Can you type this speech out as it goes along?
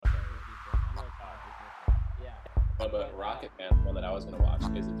but Rocket Man, the one that I was going to watch,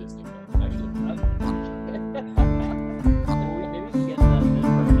 is a Disney film. Actually, Maybe we can get to that in for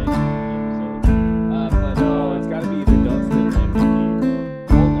next episode. But No, it's got to be either Dunstan or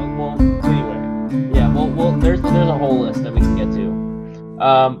MVP. well, Anyway, yeah, well, there's a whole list that we can get to.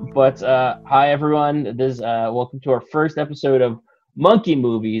 But hi everyone. Welcome to our first episode of Monkey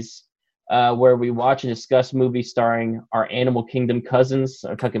Movies, where we watch and discuss movies starring our animal kingdom cousins.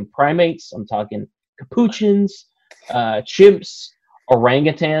 I'm talking primates. I'm talking capuchins, chimps,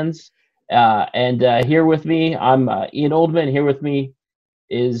 orangutans, and here with me, I'm Ian Oldman. Here with me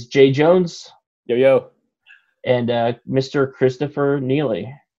is Jay Jones yo. and Mr. Christopher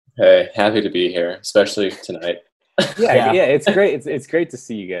Neely. hey, happy to be here, especially tonight. Yeah, it's great. It's great to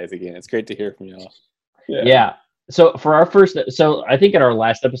see you guys again. It's great to hear from y'all. Yeah. So for our first, I think in our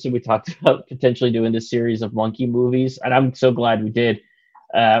last episode we talked about potentially doing this series of monkey movies, and I'm so glad we did.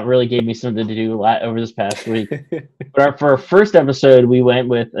 Really gave me something to do over this past week. But for our first episode, we went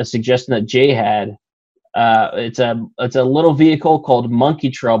with a suggestion that Jay had. It's a little vehicle called Monkey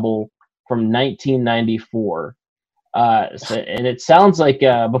Trouble from 1994. And it sounds like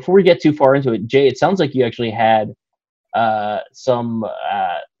before we get too far into it, Jay, it sounds like you actually had some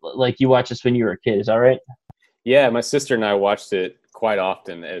like you watched this when you were a kid. Is that right? Yeah, my sister and I watched it quite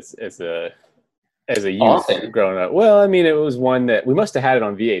often as a youth Often? growing up. Well, I mean, it was one that we must have had it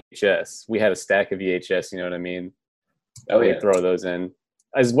on VHS. We had a stack of VHS, you know what I mean? Oh, We'd yeah. throw those in,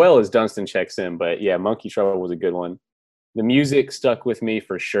 as well as Dunstan Checks In. But yeah, Monkey Trouble was a good one. The music stuck with me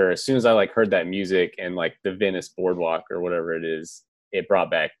for sure. As soon as I heard that music and the Venice Boardwalk or whatever it is, it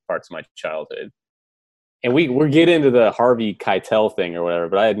brought back parts of my childhood. And we're getting into the Harvey Keitel thing or whatever,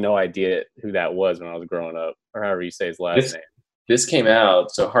 but I had no idea who that was when I was growing up, or however you say his last name. This came out,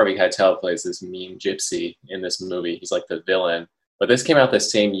 so Harvey Keitel plays this mean gypsy in this movie. He's like the villain. But this came out the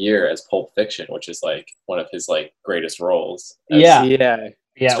same year as Pulp Fiction, which is one of his greatest roles. Yeah.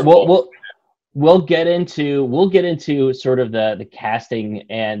 Mr. We'll get into sort of the casting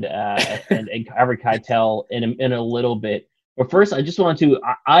and Harvey Keitel in a little bit. But first, I just want to.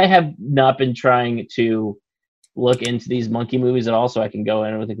 I have not been trying to look into these monkey movies at all, so I can go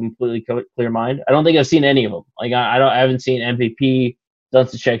in with a completely clear mind. I don't think I've seen any of them. I haven't seen MVP,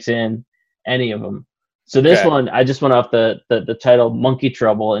 Dunstan Checks In, any of them. So this one, I just went off the title Monkey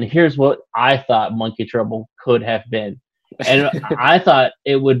Trouble, and here's what I thought Monkey Trouble could have been, and I thought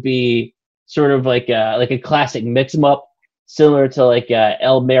it would be sort of like a classic mix 'em up, similar to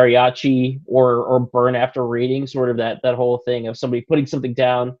El Mariachi or Burn After Reading, sort of that whole thing of somebody putting something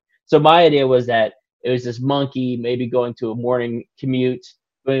down. So my idea was that it was this monkey maybe going to a morning commute,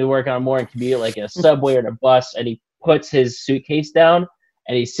 going to work on a morning commute, like a subway or a bus, and he puts his suitcase down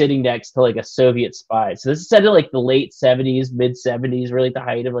and he's sitting next to a Soviet spy. So this is set in the late 70s, mid 70s, really the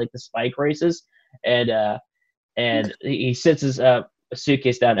height of the spike races. And he sits his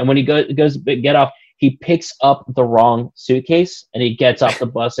suitcase down, and when he goes to get off, he picks up the wrong suitcase and he gets off the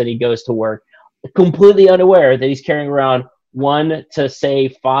bus and he goes to work, completely unaware that he's carrying around 1 to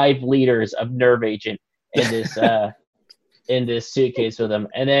 5 liters of nerve agent in this in this suitcase with him.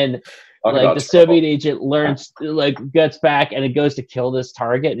 And then the Soviet agent learns, gets back and it goes to kill this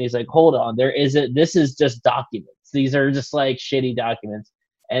target, and he's like, hold on, this is just documents. These are just shitty documents.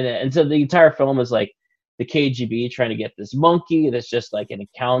 And so the entire film is the KGB trying to get this monkey that's just an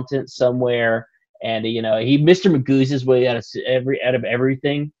accountant somewhere, and he Mr. Magoo's his way out of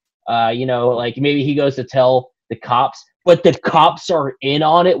everything. Maybe he goes to tell the cops, but the cops are in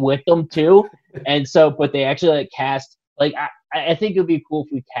on it with them too. And so, but they actually cast I think it would be cool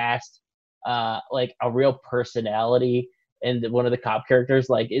if we cast a real personality and one of the cop characters.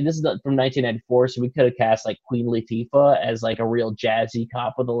 This is from 1994, so we could have cast Queen Latifah as a real jazzy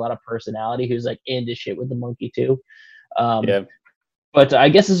cop with a lot of personality who's into shit with the monkey too. Yeah. But I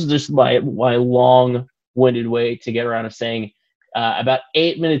guess this is just my long-winded way to get around to saying about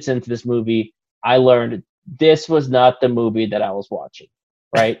 8 minutes into this movie, I learned this was not the movie that I was watching.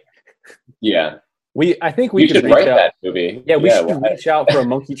 Right? Yeah. I think we should write that movie. Yeah, we should reach out for a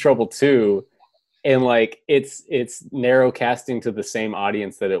Monkey Trouble 2. And it's narrow casting to the same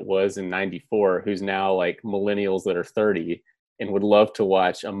audience that it was in 94, who's now millennials that are 30 and would love to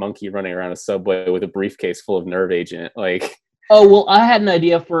watch a monkey running around a subway with a briefcase full of nerve agent. Oh, well, I had an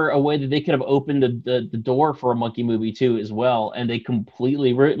idea for a way that they could have opened the door for a monkey movie too as well. And they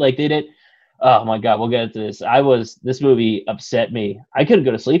completely they did. Oh my God, we'll get into this. This movie upset me. I couldn't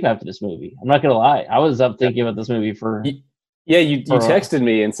go to sleep after this movie. I'm not going to lie. I was up thinking about this movie for... Yeah, you texted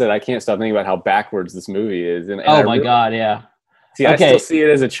me and said I can't stop thinking about how backwards this movie is. And oh my God, yeah. See, okay. I still see it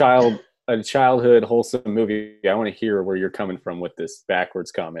as a childhood wholesome movie. I want to hear where you're coming from with this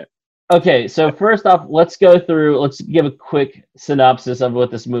backwards comment. Okay, so first off, let's go through. Let's give a quick synopsis of what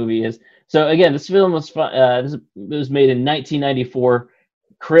this movie is. So again, this film was this was made in 1994.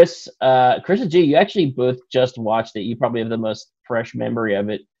 Chris and G, you actually both just watched it. You probably have the most fresh memory of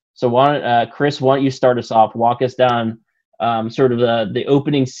it. So Chris, why don't you start us off? Walk us down sort of the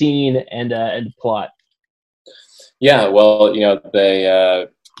opening scene and plot. Yeah, well, the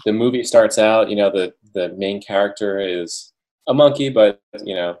movie starts out. The main character is a monkey, but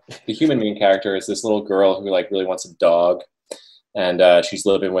the human main character is this little girl who like really wants a dog, and she's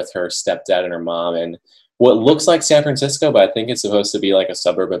living with her stepdad and her mom in what looks like San Francisco, but I think it's supposed to be like a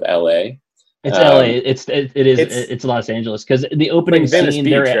suburb of LA. It's LA. It's Los Angeles because the opening like Venice scene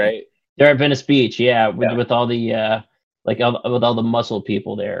Beach, they're at, right? they're at Venice Beach, yeah, Yeah. with all the with all the muscle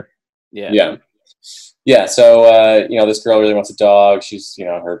people there. Yeah. Yeah, so this girl really wants a dog. She's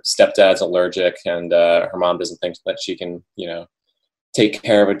her stepdad's allergic, and her mom doesn't think that she can take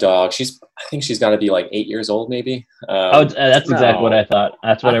care of a dog. I think she's got to be like 8 years old, maybe. That's exactly what I thought.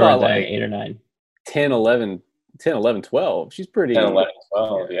 That's what I read down, like 8 or 9. 10, 11, 12. She's pretty 10, 11,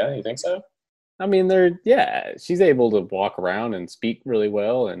 12. Yeah, you think so? I mean, she's able to walk around and speak really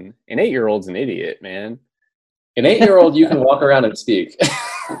well, and an 8-year-old's an idiot, man. An 8-year-old, you can walk around and speak.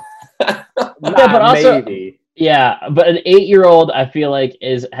 But also, maybe. Yeah, but an 8-year-old, I feel like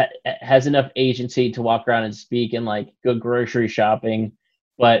has enough agency to walk around and speak and like go grocery shopping,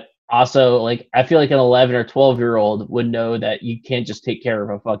 but also like I feel like an 11 or 12-year-old would know that you can't just take care of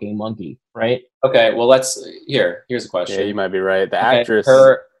a fucking monkey, right? Okay, well here's a question. Yeah, you might be right. The Okay, actress.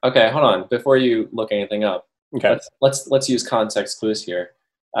 Okay, hold on. Before you look anything up, Okay. let's use context clues here.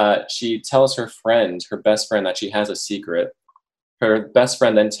 She tells her best friend, that she has a secret. Her best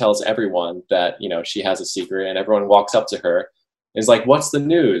friend then tells everyone that she has a secret, and everyone walks up to her and is like, "What's the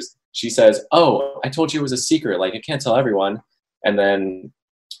news?" She says, "Oh, I told you it was a secret. Like, I can't tell everyone." And then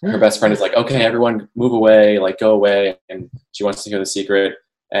her best friend is like, "Okay, everyone, move away. Like, go away." And she wants to hear the secret.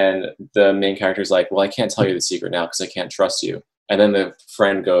 And the main character is like, "Well, I can't tell you the secret now because I can't trust you." And then the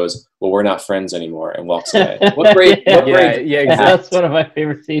friend goes, "Well, we're not friends anymore," and walks away. What great! Yeah, exactly. That's one of my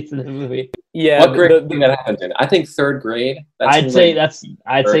favorite scenes in the movie. Yeah, what great thing that happened in? I think third grade. I'd say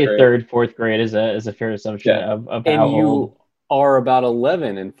grade. third, fourth grade is a fair assumption of how and you old. are about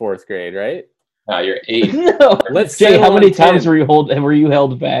 11 in fourth grade, right? You're 8. No, Let's Jay, how many 10. times were you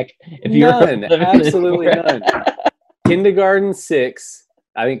held back? If None, absolutely none. Kindergarten 6.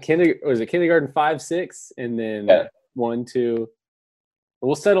 I think kindergarten 5, 6, and then 1, 2.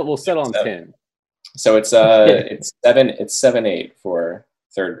 We'll settle on 10. So it's 7, 8 for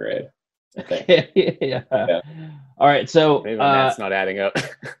third grade, I think. Yeah. All right, so maybe that's not adding up.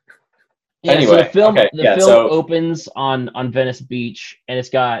 Yeah, anyway, so the film so opens on Venice Beach, and it's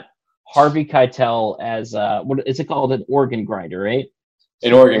got Harvey Keitel as what is it called, an organ grinder, right?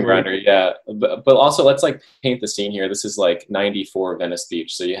 An organ grinder, yeah. But also, let's like paint the scene here. This is like 94 Venice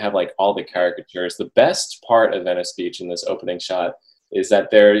Beach, so you have like all the caricatures. The best part of Venice Beach in this opening shot is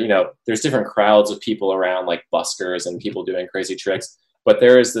that there's different crowds of people around, like buskers and people doing crazy tricks. But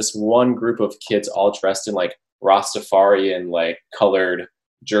there is this one group of kids all dressed in like Rastafarian, like colored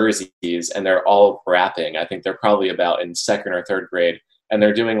jerseys, and they're all rapping. I think they're probably about in second or third grade, and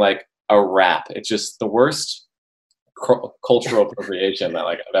they're doing like a rap. It's just the worst cultural appropriation that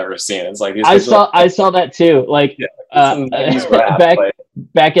like I've ever seen. It's like I saw that too. Like back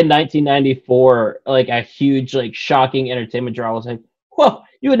in 1994, like a huge like shocking entertainment draw was like, whoa,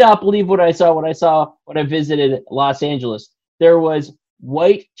 you would not believe what I saw when I visited Los Angeles. There was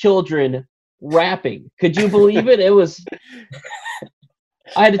white children rapping. Could you believe it? It was.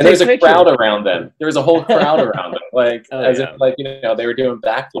 I had to take there's a pictures. crowd around them. There was a whole crowd around them, like if like they were doing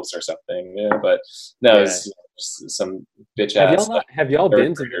backflips or something. Yeah, but no, it was just some bitch ass. Have y'all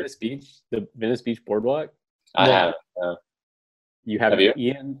been to Venice Beach, the Venice Beach Boardwalk? I have. You have you?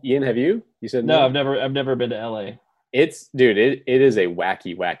 Ian, have you? You said no. I've never been to LA. It is a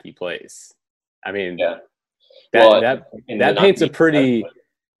wacky place. I mean, that painted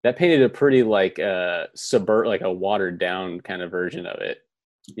a pretty like like a watered down kind of version of it.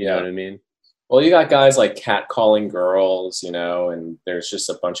 You know what I mean? Well, you got guys like catcalling girls, and there's just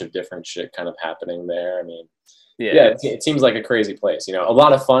a bunch of different shit kind of happening there. I mean, it seems like a crazy place. A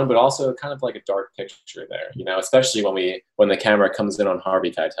lot of fun, but also kind of like a dark picture there. Especially when the camera comes in on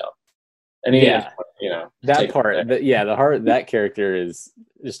Harvey Keitel. And that part, that character is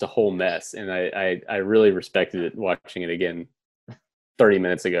just a whole mess, and I really respected it watching it again 30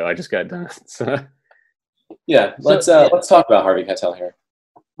 minutes ago. I just got done. So let's talk about Harvey Keitel here.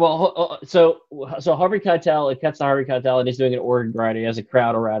 Well, so Harvey Keitel, it cuts to Harvey Keitel, and he's doing an organ grinder. He has a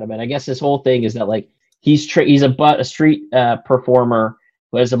crowd around him, and I guess this whole thing is that like he's a street performer,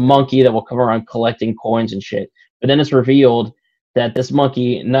 who has a monkey that will come around collecting coins and shit. But then it's revealed that this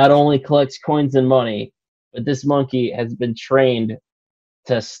monkey not only collects coins and money, but this monkey has been trained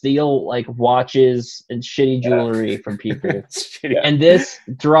to steal like watches and shitty jewelry from people. And this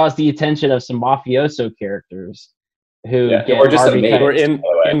draws the attention of some mafioso characters who get or just Harvey We're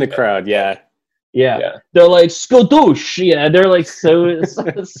in the crowd, yeah. They're like skadoosh. Yeah, they're like so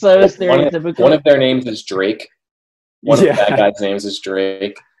stereotypical. One of their names is Drake. One of the bad guys' names is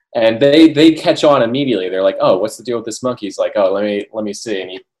Drake. And they catch on immediately. They're like, "Oh, what's the deal with this monkey?" He's like, "Oh, let me see."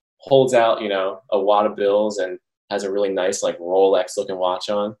 And he holds out, a wad of bills and has a really nice like Rolex looking watch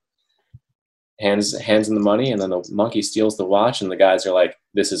on. Hands in the money, and then the monkey steals the watch, and the guys are like,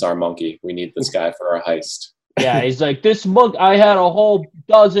 "This is our monkey. We need this guy for our heist." Yeah, he's like, this monkey, I had a whole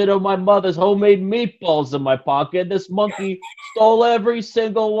dozen of my mother's homemade meatballs in my pocket. This monkey stole every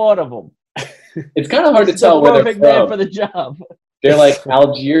single one of them. It's kind of hard to tell where they're from. Man for the job. They're like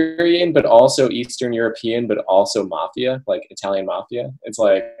Algerian, but also Eastern European, but also mafia, like Italian mafia. It's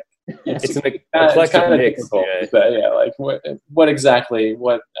like it's an eclectic mix. Like what exactly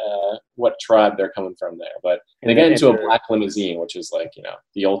what tribe they're coming from there? But they get into a black limousine, which is like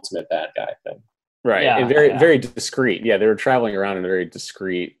the ultimate bad guy thing. Right, and very discreet. Yeah, they were traveling around in a very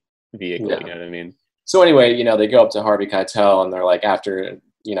discreet vehicle. You know what I mean? So anyway, they go up to Harvey Keitel, and they're like, after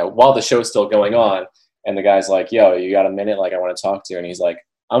while the show's still going on, and the guy's like, "Yo, you got a minute? Like, I want to talk to you." And he's like,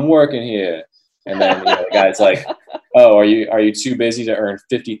 "I'm working here." And then the guy's like, "Oh, are you too busy to earn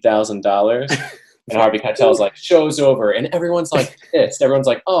 $50,000?" And Harvey Keitel's like, "Show's over," and everyone's like pissed. Everyone's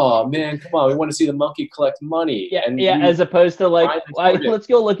like, "Oh man, come on, we want to see the monkey collect money." As opposed to like let's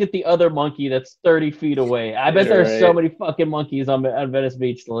go look at the other monkey that's 30 feet away. I bet there's so many fucking monkeys on Venice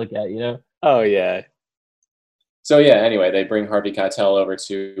Beach to look at. Oh yeah. So anyway, they bring Harvey Keitel over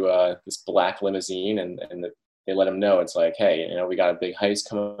to this black limousine, and they let him know, it's like, "Hey, we got a big heist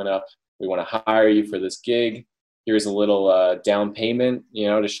coming up. We want to hire you for this gig. Here's a little down payment,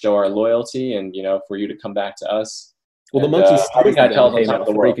 to show our loyalty, and for you to come back to us." Well, the monkey steals the down payment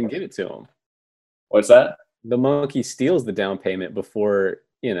before you can give it to him. What's that? The monkey steals the down payment before.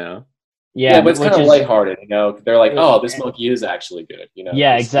 Yeah, but it's kind of lighthearted, They're like, "Oh, this monkey is actually good,"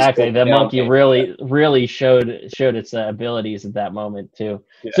 Yeah, exactly. The monkey really showed its abilities at that moment too.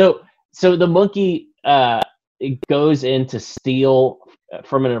 Yeah. So the monkey it goes in to steal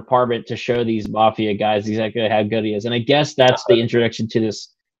from an apartment to show these mafia guys exactly how good he is, and I guess that's the introduction to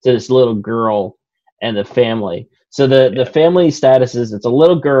this little girl and the family. So the family status is it's a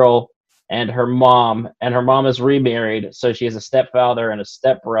little girl and her mom is remarried, so she has a stepfather and a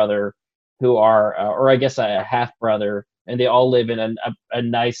stepbrother who are, or I guess a half brother, and they all live in a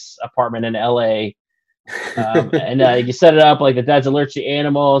nice apartment in LA. And you set it up like the dad's allergic to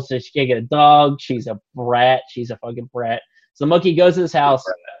animals, so she can't get a dog. She's a brat. She's a fucking brat. So the monkey goes to this house,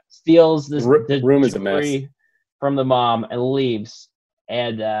 steals this room is a mess from the mom, and leaves.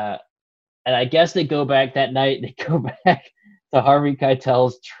 And I guess they go back that night. They go back to Harvey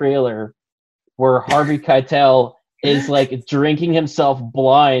Keitel's trailer, where Harvey Keitel is like drinking himself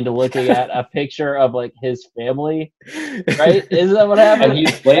blind, looking at a picture of like his family. Right? Isn't that what happened? And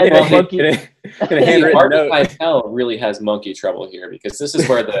he's playing Harvey Keitel really has monkey trouble here, because this is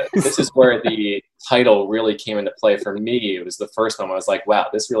where the title really came into play for me. It was the first time I was like, wow,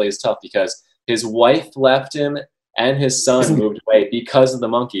 this really is tough, because his wife left him and his son moved away because of the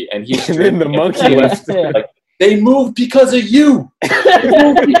monkey, and he's and then the monkey left. Like, they moved because of you. They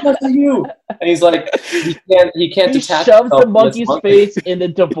moved because of you. And he's like, he can't detach himself. He shoved the monkey's face in the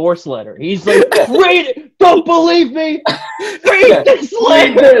divorce letter. He's like, read it. Don't believe me. Read this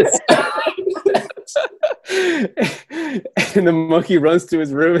letter. And the monkey runs to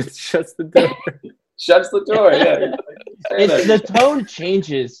his room and shuts the door. Shuts the door. Yeah. The tone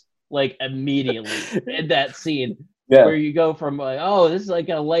changes like immediately in that scene, where you go from like, oh, this is like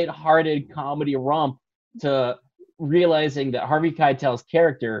a lighthearted comedy romp, to realizing that Harvey Keitel's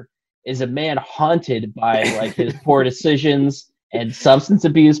character is a man haunted by like his poor decisions and substance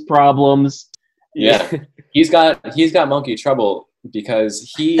abuse problems. Yeah, he's got monkey trouble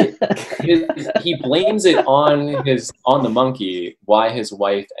because he blames it on the monkey why his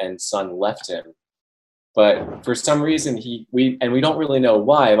wife and son left him. But for some reason we don't really know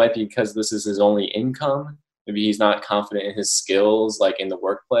why. It might be because this is his only income. Maybe he's not confident in his skills like in the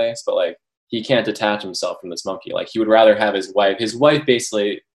workplace, but like he can't detach himself from this monkey. Like he would rather have his wife. His wife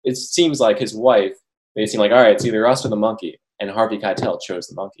basically, it seems like his wife made it seem like, all right, it's either us or the monkey. And Harvey Keitel chose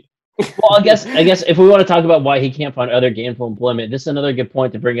the monkey. Well, I guess if we want to talk about why he can't find other gainful employment, this is another good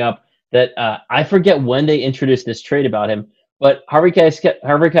point to bring up. That I forget when they introduced this trait about him, But Harvey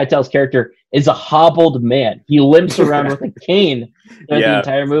Keitel's character is a hobbled man. He limps around with a cane throughout the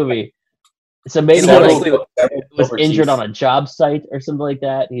entire movie. So maybe he was injured on a job site or something like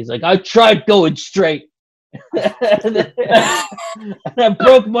that. He's like, I tried going straight, and I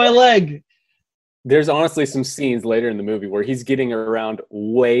broke my leg. There's honestly some scenes later in the movie where he's getting around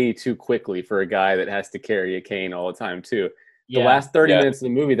way too quickly for a guy that has to carry a cane all the time too. The last 30 minutes of the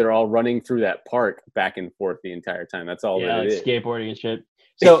movie, they're all running through that park back and forth the entire time. That's all that it is. Skateboarding and shit.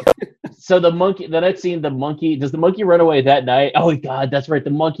 So the monkey, the next scene, does the monkey run away that night? Oh God, that's right.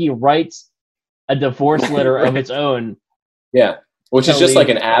 The monkey writes a divorce letter of its own. Yeah, which is just like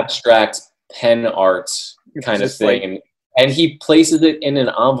an abstract pen art kind of thing. And he places it in an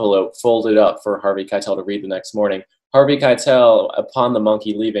envelope folded up for Harvey Keitel to read the next morning. Harvey Keitel, upon the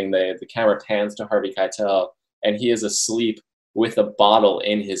monkey leaving, the camera pans to Harvey Keitel, and he is asleep with a bottle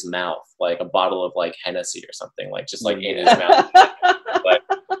in his mouth, like a bottle of like Hennessy or something, like just like in his mouth. Like,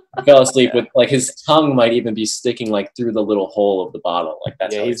 he fell asleep with like his tongue might even be sticking like through the little hole of the bottle. Like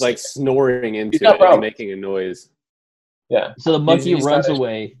that's he's like snoring into it and making a noise. Yeah. So the monkey runs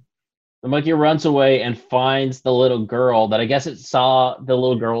away. The monkey runs away and finds the little girl that I guess it saw the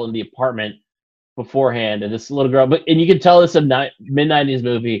little girl in the apartment beforehand. And this little girl, and you can tell it's a mid-90s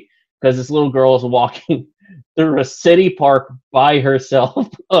movie because this little girl is walking through a city park by herself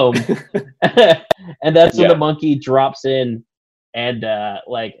home. And that's when the monkey drops in and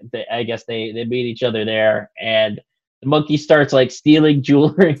I guess they meet each other there. And the monkey starts like stealing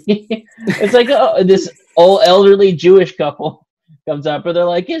jewelry. It's like this old elderly Jewish couple comes up and they're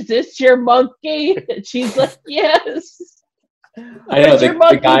like, "Is this your monkey?" And she's like, "Yes." I know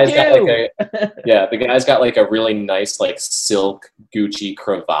the guy's got the guy's got like a really nice like silk Gucci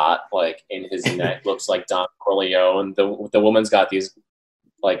cravat like in his neck, looks like Don Corleone. The woman's got these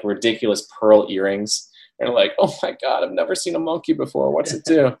like ridiculous pearl earrings. And they're like, "Oh my God, I've never seen a monkey before. What's it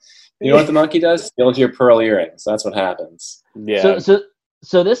do?" You know what the monkey does? Steals your pearl earrings. That's what happens. Yeah.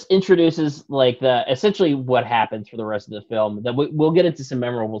 So this introduces like essentially what happens for the rest of the film. That we'll get into some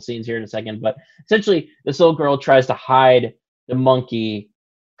memorable scenes here in a second, but essentially this little girl tries to hide the monkey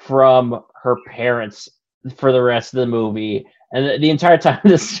from her parents for the rest of the movie, and the entire time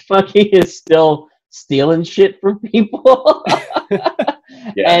this monkey is still stealing shit from people.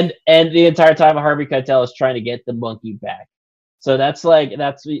 And the entire time Harvey Keitel is trying to get the monkey back. So that's where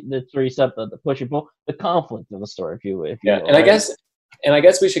you set the push and pull, the conflict of the story, if you will. And I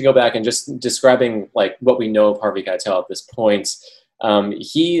guess we should go back and just describing like what we know of Harvey Keitel at this point.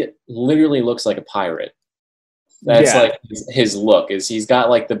 He literally looks like a pirate. That's like his look. Is he's got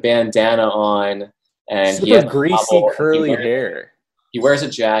like the bandana on and he has greasy curly hair. He wears a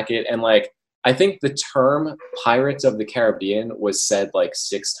jacket and like I think the term Pirates of the Caribbean was said like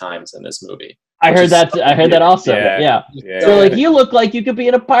 6 times in this movie. I heard that also. Yeah. So like you look like you could be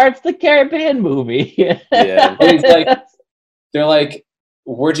in a Pirates of the Caribbean movie. Yeah. He's like, they're like,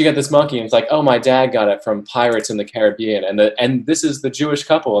 "Where'd you get this monkey?" And it's like, "Oh, my dad got it from Pirates in the Caribbean." And this is the Jewish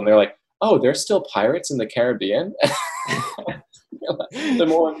couple, and they're like, "Oh, there's still pirates in the Caribbean?" The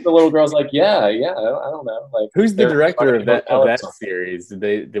little girl's like, yeah, I don't know. Like, who's the director of that series?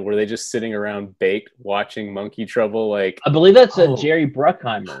 Were they just sitting around baked watching Monkey Trouble? Like, I believe that's Jerry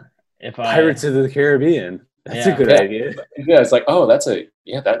Bruckheimer. Pirates of the Caribbean. That's a good idea. Yeah, it's like, oh,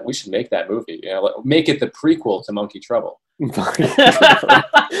 that we should make that movie. Yeah, make it the prequel to Monkey Trouble.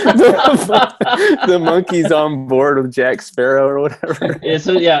 The monkey's on board with Jack Sparrow or whatever.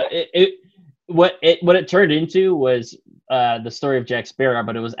 What it turned into was the story of Jack Sparrow,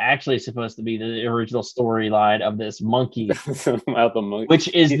 but it was actually supposed to be the original storyline of this monkey,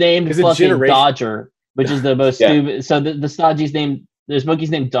 which is named fucking Dodger, which is the most stupid. So the stodgy's name, this monkey's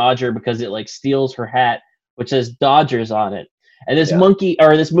named Dodger because it like steals her hat, which says Dodgers on it. And this monkey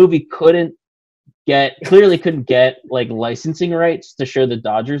or this movie couldn't get like licensing rights to show the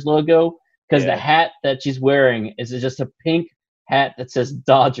Dodgers logo because the hat that she's wearing is just a pink hat that says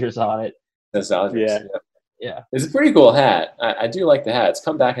Dodgers on it. That's Dodgers. Yeah. It's a pretty cool hat. I do like the hat. It's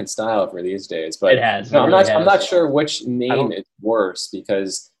come back in style for these days. But it has. I'm not sure which name is worse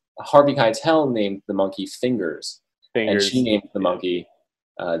because Harvey Keitel named the monkey Fingers. And she named the monkey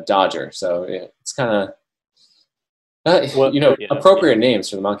Dodger. So it's kind of appropriate names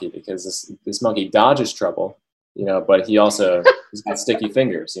for the monkey because this monkey dodges trouble, but he's got sticky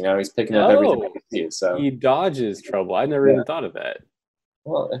fingers. He's picking up everything he sees. So he dodges trouble. I never even thought of that.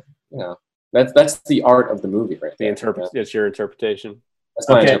 Well, that's the art of the movie, right? It's your interpretation. That's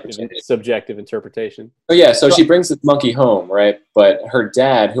my interpretation. Subjective interpretation. Oh yeah, so she brings this monkey home, right? But her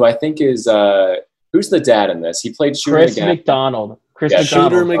dad, who I think is who's the dad in this? He played Shooter McDonald.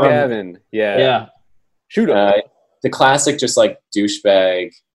 Shooter McGavin. Yeah. Shooter. the classic, just like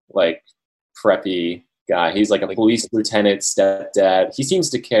douchebag, like preppy guy. He's like a police lieutenant, stepdad. He seems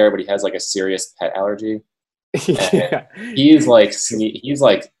to care, but he has like a serious pet allergy. Yeah. He's like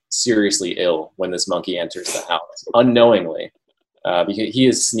seriously ill when this monkey enters the house unknowingly, because he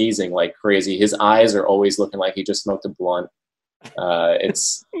is sneezing like crazy. His eyes are always looking like he just smoked a blunt.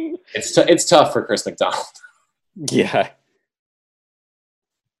 It's tough for Chris McDonald. Yeah.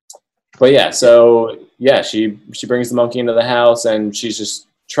 But yeah, so yeah, she brings the monkey into the house, and she's just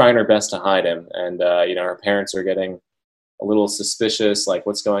trying her best to hide him. And her parents are getting a little suspicious, like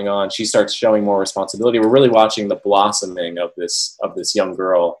what's going on. She starts showing more responsibility. We're really watching the blossoming of this young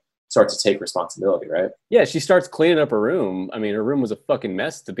girl start to take responsibility, right? Yeah, she starts cleaning up her room. I mean, her room was a fucking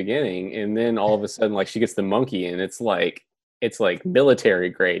mess at the beginning, and then all of a sudden, like, she gets the monkey, and it's like military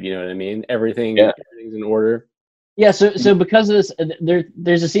grade. You know what I mean? Everything's in order. Yeah, so because of this,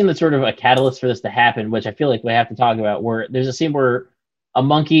 there's a scene that's sort of a catalyst for this to happen, which I feel like we have to talk about. Where there's a scene where the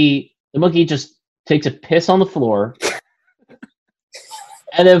monkey just takes a piss on the floor,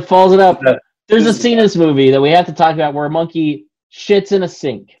 and then follows it up. There's a scene in this movie that we have to talk about where a monkey shits in a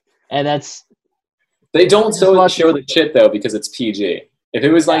sink, and that's. They don't show the shit though because it's PG. If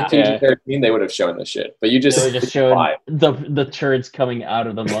it was like PG-13, they would have shown the shit. But you just showed the turds coming out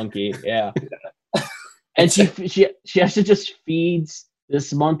of the monkey. Yeah. And she actually just feeds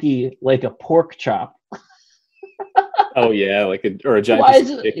this monkey like a pork chop. Oh yeah, like a giant piece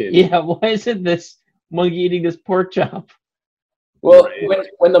of chicken. Yeah, why isn't this monkey eating this pork chop? Well,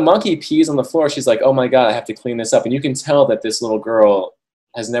 when the monkey pees on the floor, she's like, "Oh my god, I have to clean this up." And you can tell that this little girl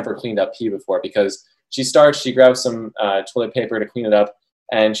has never cleaned up pee before, because she grabs some toilet paper to clean it up,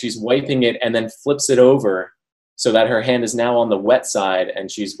 and she's wiping it and then flips it over so that her hand is now on the wet side, and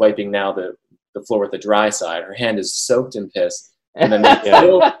she's wiping now the floor with the dry side. Her hand is soaked in piss, and then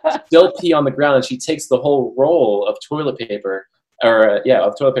still pee on the ground, and she takes the whole roll of toilet paper,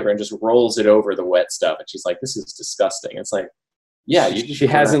 and just rolls it over the wet stuff. And she's like, "This is disgusting." It's like, yeah, she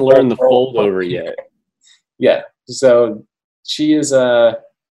hasn't learned the fold over yet. Yeah, so she is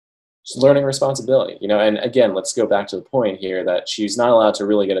she's learning responsibility, and again, let's go back to the point here that she's not allowed to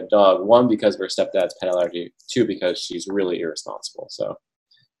really get a dog. 1, because of her stepdad's pet allergy. 2, because she's really irresponsible. So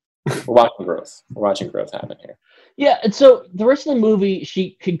we're watching growth. We're watching growth happen here. Yeah, and so the rest of the movie,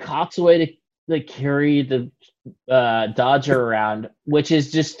 she concocts a way to carry the Dodger around, which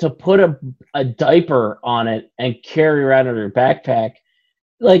is just to put a diaper on it and carry around in her backpack.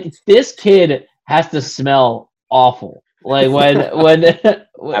 Like, this kid has to smell awful. Like when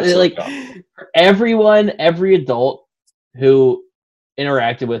like every adult who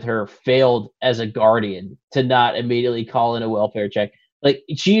interacted with her failed as a guardian to not immediately call in a welfare check. Like,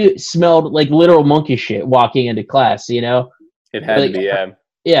 she smelled like literal monkey shit walking into class, It had to be, yeah.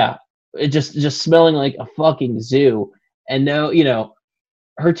 Yeah. It just smelling like a fucking zoo. And no,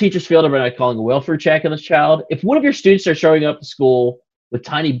 her teachers failed her by not calling a welfare check on this child. If one of your students are showing up to school with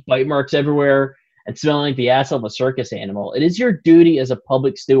tiny bite marks everywhere and smelling like the asshole of a circus animal, it is your duty as a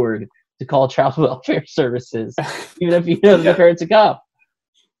public steward to call child welfare services, even if you know the parent's a cop.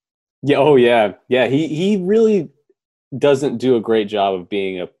 Yeah. Oh yeah. Yeah. He really doesn't do a great job of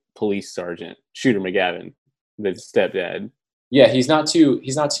being a police sergeant, Shooter McGavin, the stepdad. Yeah, he's not too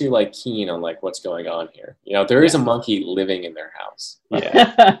like keen on like what's going on here. There is a monkey living in their house.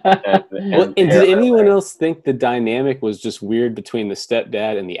 Yeah. and did anyone else think the dynamic was just weird between the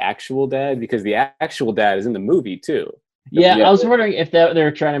stepdad and the actual dad? Because the actual dad is in the movie too. Yeah, I was wondering if they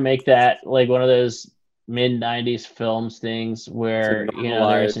were trying to make that like one of those mid-90s films things where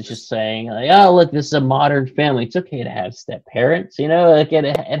there's just saying like, oh look, this is a modern family, it's okay to have step parents, like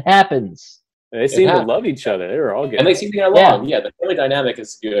it happens. They seem to love each other. They were all good, and they seem to get along. Yeah, the family dynamic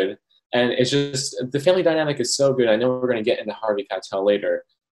is good, and it's just the family dynamic is so good. I know we're going to get into Harvey Keitel later,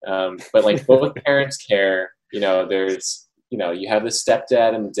 but like both parents care. There's you have the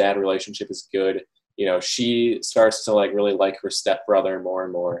stepdad and the dad relationship is good. She starts to like really like her stepbrother more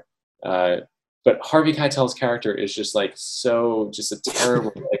and more. But Harvey Keitel's character is just like just a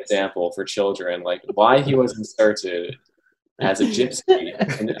terrible example for children. Like why he was inserted as a gypsy,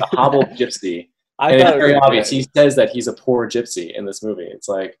 a hobbled gypsy. And it's very obvious. He says that he's a poor gypsy in this movie. It's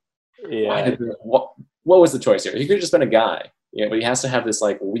like, what was the choice here? He could have just been a guy, but he has to have this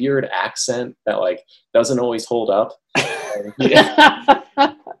like weird accent that like doesn't always hold up. I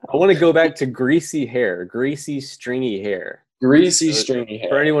want to go back to greasy stringy hair. Stringy hair.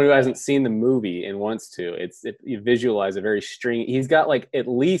 For anyone who hasn't seen the movie and wants to, you visualize a very stringy. He's got like at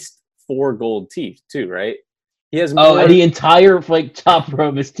least 4 gold teeth too, right? He has more. And the entire like top row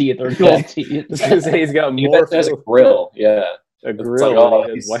of his teeth are gold teeth. He's got more. He has a grill, yeah. A grill.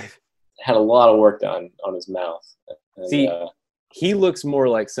 had a lot of work done on his mouth. And, See, he looks more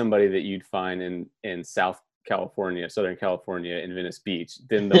like somebody that you'd find in Southern California in Venice Beach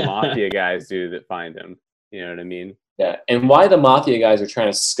than the mafia guys do that find him. You know what I mean? yeah, and why the mafia guys are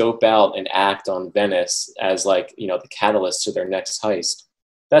trying to scope out and act on Venice as like, you know, the catalyst to their next heist.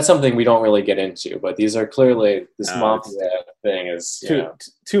 That's something we don't really get into, but these are clearly this mafia thing is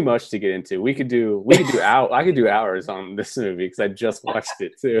too much to get into. I could do hours on this movie because I just watched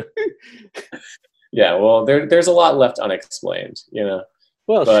it too. Yeah, well, there's a lot left unexplained, you know.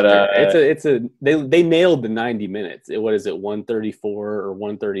 Well, but sure. They nailed the 90 minutes. What is it, 134 or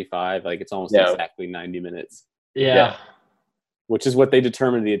 135? Like it's almost exactly 90 minutes. Yeah. Which is what they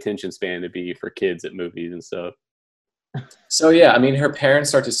determined the attention span to be for kids at movies and stuff. So yeah, I mean, her parents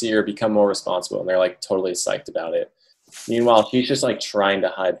start to see her become more responsible, and they're like totally psyched about it. Meanwhile, she's just like trying to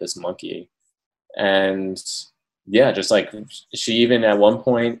hide this monkey, and yeah, just like she even at one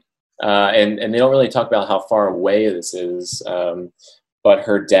point, and they don't really talk about how far away this is, but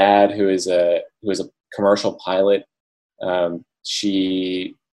her dad, who is a commercial pilot,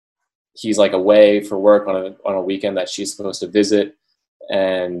 he's like away for work on a weekend that she's supposed to visit,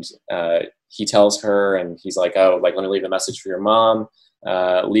 and he tells her, and he's like, oh, like, let me leave a message for your mom.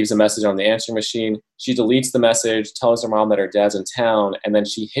 Leaves a message on the answering machine. She deletes the message, tells her mom that her dad's in town, and then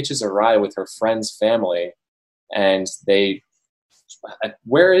she hitches a ride with her friend's family. And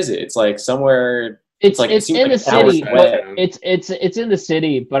where is it? It's like somewhere. It's in the city, but it's in the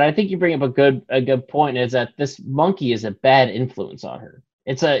city. But I think you bring up a good point is that this monkey is a bad influence on her.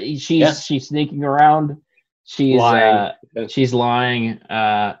 She's sneaking around. She's lying. She's lying.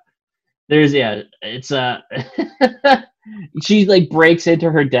 She like breaks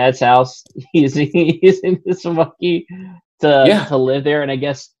into her dad's house. He's in this monkey to live there, and I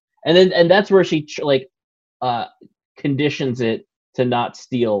guess and that's where she conditions it to not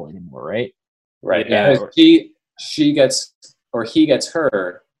steal anymore, right? Right. Yeah. He gets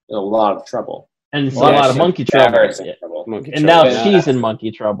her in a lot of trouble. And a lot of monkey trouble. And now she's in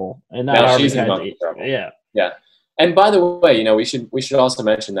monkey trouble. And now she's in monkey trouble. Yeah. Yeah. And by the way, you know, we should also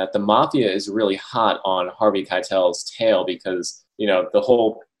mention that the mafia is really hot on Harvey Keitel's tail because, you know, the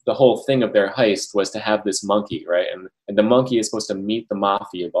whole thing of their heist was to have this monkey, right? And the monkey is supposed to meet the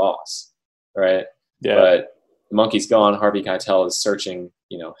mafia boss, right? Yeah. But the monkey's gone. Harvey Keitel is searching,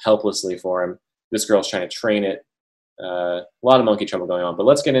 you know, helplessly for him. This girl's trying to train it. A lot of monkey trouble going on. But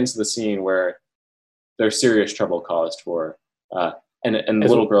let's get into the scene where there's serious trouble caused for and the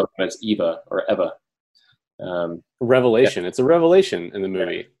little girl is Eva. Revelation. Yeah. It's a revelation in the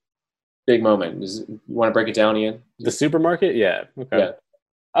movie. Yeah. Big moment. You want to break it down, Ian? The supermarket? Yeah. Okay. Yeah.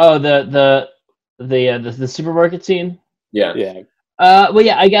 Oh, the supermarket scene? Yeah. Yeah. Well,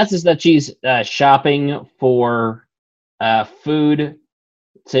 yeah, I guess is that she's shopping for food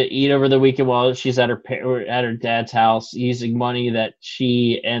to eat over the weekend while she's at her dad's house, using money that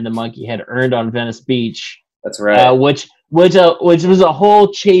she and the monkey had earned on Venice Beach. That's right. Which was a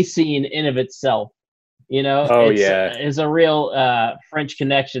whole chase scene in of itself. You know, it's a real French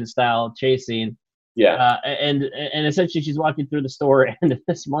Connection style chase scene. Yeah. And essentially she's walking through the store and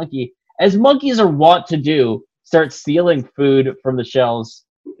this monkey, as monkeys are wont to do, starts stealing food from the shelves.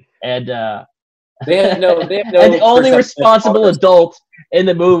 And they have no and the only responsible adult in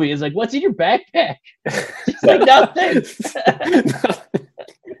the movie is like, what's in your backpack? She's like, nothing.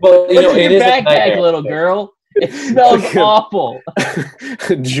 Well, you know, what's in your backpack, little girl? It smells awful.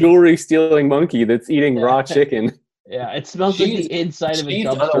 Jewelry stealing monkey that's eating raw chicken. Yeah, it smells like the inside of a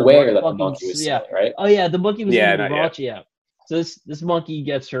dumpster. She's unaware that the monkey was stealing, right? Oh yeah, the monkey was eating raw chicken. Yeah. So this monkey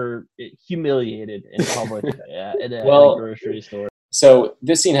gets her humiliated in public at a grocery store. So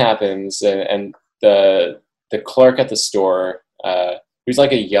this scene happens, and the clerk at the store, who's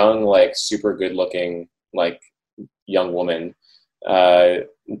like a young, like super good looking, like young woman,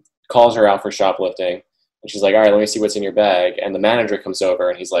 calls her out for shoplifting. And she's like, all right, let me see what's in your bag. And the manager comes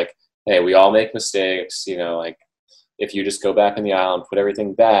over and he's like, hey, we all make mistakes. You know, like if you just go back in the aisle and put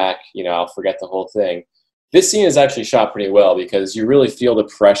everything back, you know, I'll forget the whole thing. This scene is actually shot pretty well because you really feel the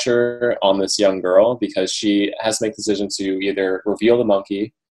pressure on this young girl because she has to make the decision to either reveal the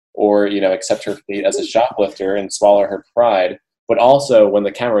monkey or, you know, accept her fate as a shoplifter and swallow her pride. But also when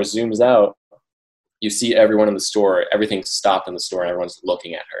the camera zooms out, you see everyone in the store, everything's stopped in the store and everyone's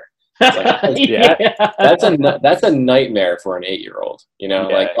looking at her. That's a nightmare for an 8-year-old, you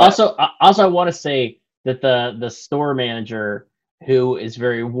know. Yeah. Also, I want to say that the store manager, who is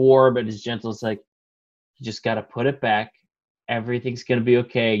very warm and is gentle, is like, you just got to put it back. Everything's gonna be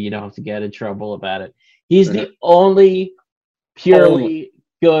okay. You don't have to get in trouble about it. He's the only purely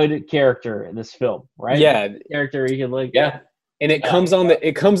good character in this film, right? Yeah, character you can like. Yeah. And it comes on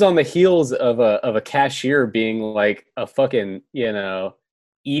the heels of a cashier being like a fucking,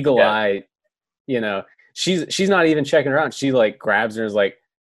 eagle eye, she's not even checking around. She like grabs her and is like,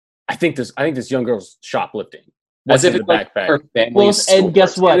 I think this young girl's shoplifting. As if it's like her family's and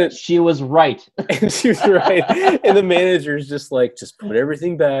guess what? She was right. And she was right. And the manager's just like, just put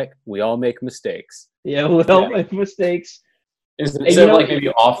everything back. We all make mistakes. Yeah, we all make mistakes. Instead of like maybe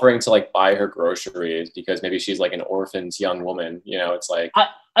offering to like buy her groceries because maybe she's like an orphan's young woman, it's like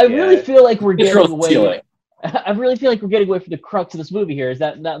I really feel like we're getting away. I really feel like we're getting away from the crux of this movie here. Is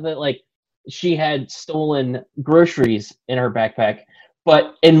that not that like she had stolen groceries in her backpack,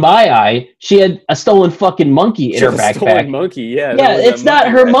 but in my eye, she had a stolen fucking monkey in her backpack. Stolen monkey, yeah. Yeah, it's not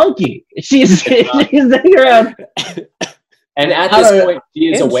her monkey. She's hanging around. And at this point,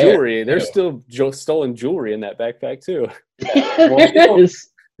 she is aware. Jewelry. There's still stolen jewelry in that backpack too. Well,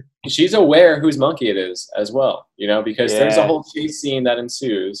 she's aware whose monkey it is as well, because there's a whole chase scene that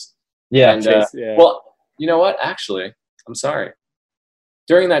ensues. Yeah. And, well, you know what? Actually, I'm sorry.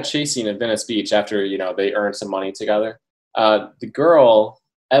 During that chase scene at Venice Beach, after they earn some money together, the girl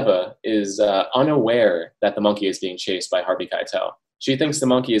Eva is unaware that the monkey is being chased by Harvey Keitel. She thinks the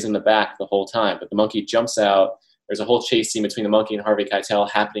monkey is in the back the whole time, but the monkey jumps out. There's a whole chase scene between the monkey and Harvey Keitel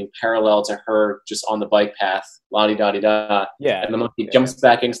happening parallel to her just on the bike path, la-di-da-di-da. Yeah. And the monkey jumps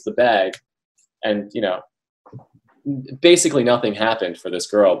back into the bag. And, basically nothing happened for this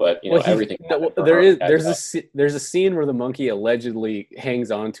girl, but, everything happened for there's a scene where the monkey allegedly hangs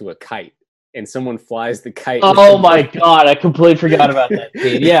onto a kite and someone flies the kite. Oh my God, I completely forgot about that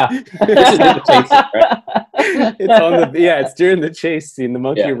scene. Yeah. This is the chase scene, right? It's during the chase scene. The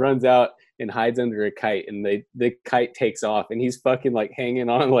monkey runs out and hides under a kite, and the kite takes off, and he's fucking like hanging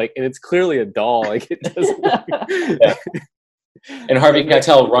on, like, and it's clearly a doll, like it doesn't. And Harvey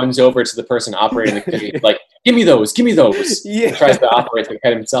Keitel runs over to the person operating the kite, like, give me those. Yeah. He tries to operate the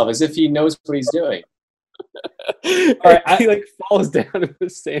kite himself as if he knows what he's doing. All right, he like falls down in the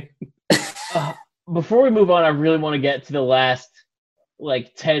sand. Before we move on, I really want to get to the last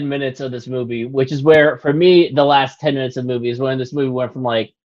like 10 minutes of this movie, which is where, for me, the last 10 minutes of the movie is when this movie went from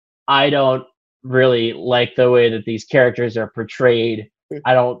like, I don't really like the way that these characters are portrayed.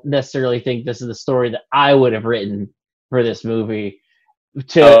 I don't necessarily think this is the story that I would have written for this movie.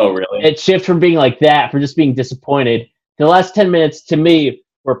 Really? It shifts from being like that, from just being disappointed. The last 10 minutes, to me,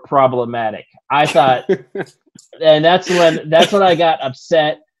 were problematic. I thought, and that's when I got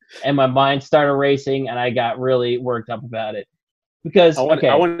upset and my mind started racing and I got really worked up about it. Because I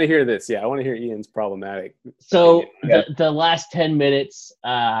want to hear this. Yeah, I want to hear Ian's problematic. So the last 10 minutes,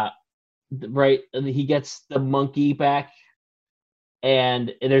 right, he gets the monkey back,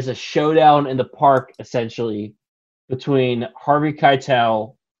 and there's a showdown in the park essentially between Harvey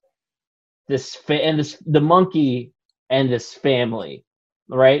Keitel, the monkey, and this family,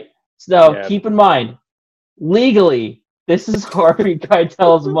 right? So keep in mind, legally, this is Harvey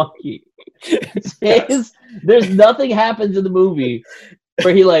Keitel's monkey. There's nothing happens in the movie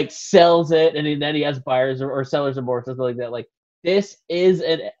where he like sells it and then he has buyers or seller's remorse or something like that. Like, this is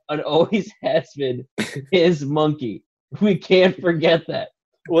an always has been his monkey. We can't forget that.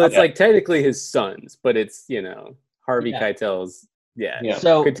 Well, it's like technically his son's, but it's Harvey Keitel's. Yeah.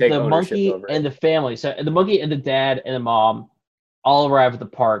 So the monkey and the family. So the monkey and the dad and the mom all arrive at the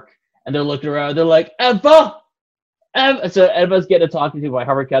park and they're looking around. They're like, Eva. So Eva's getting talking to by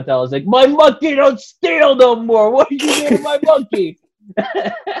Harvey Keitel. Is like, my monkey don't steal no more. What are you doing to my monkey?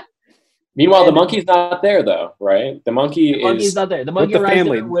 Meanwhile, the monkey's not there, though, right? The monkey's not there. The monkey arrives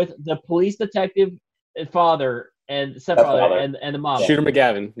there with the police detective, father, and stepfather, and the mom. Shooter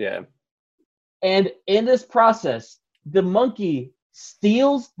McGavin, yeah. And in this process, the monkey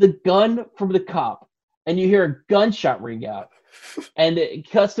steals the gun from the cop, and you hear a gunshot ring out. And it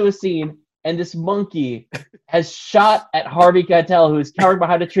cuts to a scene, and this monkey has shot at Harvey Keitel, who is cowering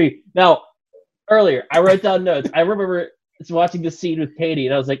behind a tree. Now, earlier, I wrote down notes. I remember watching this scene with Katie,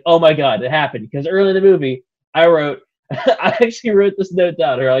 and I was like, oh my God, it happened. Because early in the movie, I actually wrote this note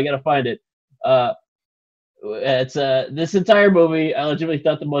down here. I got to find it. It's this entire movie, I legitimately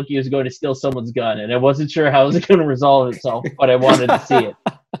thought the monkey was going to steal someone's gun, and I wasn't sure how it was going to resolve itself, but I wanted to see it.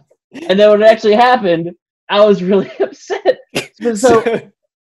 And then when it actually happened, I was really upset. So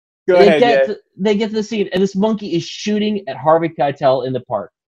Go ahead. They get to the scene, and this monkey is shooting at Harvey Keitel in the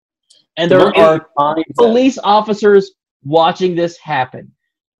park. And there are police officers watching this happen.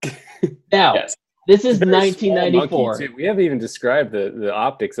 Now, this is 1994. We haven't even described the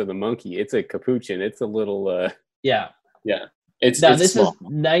optics of the monkey. It's a capuchin. It's a little... Yeah. This is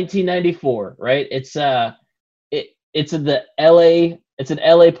 1994, right? It's in the LA. It's an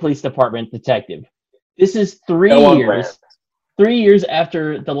LA Police Department detective. This is 3 years. 3 years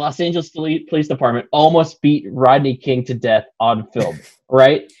after the Los Angeles Police Department almost beat Rodney King to death on film,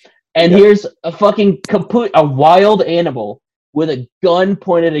 right? And here's a fucking a wild animal with a gun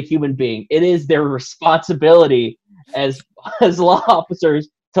pointed at a human being. It is their responsibility as law officers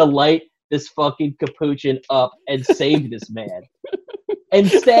to light this fucking capuchin up and save this man.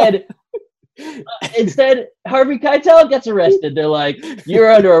 Instead, Harvey Keitel gets arrested. They're like,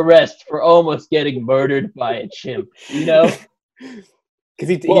 "You're under arrest for almost getting murdered by a chimp." You know, because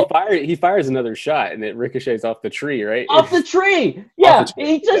he fires another shot and it ricochets off the tree, right? Off the tree. Yeah,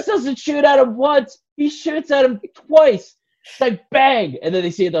 he just doesn't shoot at him once. He shoots at him twice. It's like bang, and then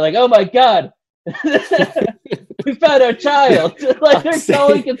they see it. They're like, "Oh my god, we found our child!" Like they're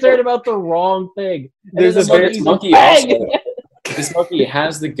totally concerned about the wrong thing. There's a monkey also. This monkey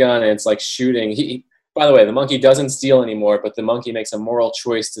has the gun and it's like shooting. By the way, the monkey doesn't steal anymore, but the monkey makes a moral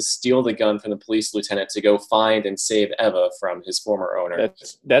choice to steal the gun from the police lieutenant to go find and save Eva from his former owner.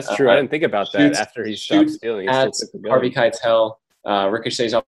 That's true. I didn't think about that. After he stopped stealing, he still took the gun. Harvey Keitel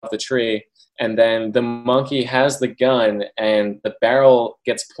ricochets off the tree, and then the monkey has the gun, and the barrel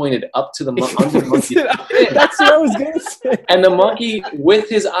gets pointed up to the monkey. That's what I was gonna say. And the monkey, with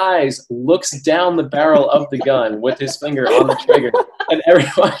his eyes, looks down the barrel of the gun with his finger on the trigger, and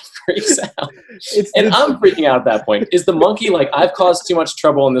everyone freaks out. I'm freaking out at that point. Is the monkey like, I've caused too much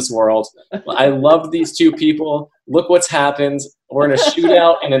trouble in this world. I love these two people. Look what's happened. We're in a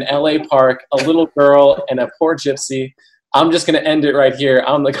shootout in an LA park. A little girl and a poor gypsy. I'm just going to end it right here.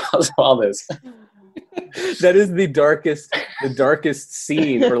 I'm the cause of all this. That is the darkest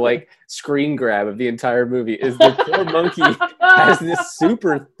scene or like screen grab of the entire movie. Is the poor monkey has this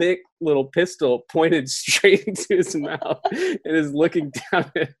super thick little pistol pointed straight into his mouth and is looking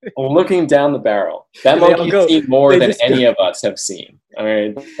down the barrel. That monkey's seen more than any of us have seen. I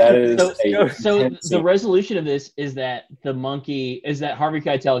mean, that is so the resolution of this is that Harvey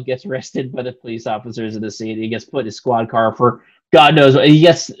Keitel gets arrested by the police officers in the scene. He gets put in his squad car for God knows what. He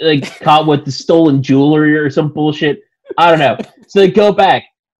gets caught with the stolen jewelry or some bullshit. I don't know. So they go back.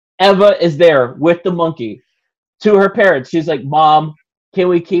 Eva is there with the monkey to her parents. She's like, "Mom, can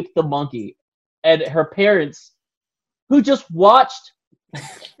we keep the monkey?" And her parents, who just watched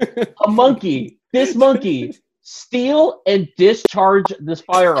this monkey steal and discharge this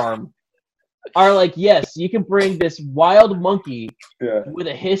firearm, are like, "Yes, you can bring this wild monkey with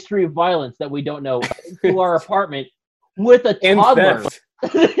a history of violence that we don't know into our apartment with a toddler."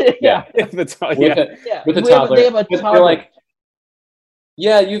 With a toddler. They have a toddler. They're like,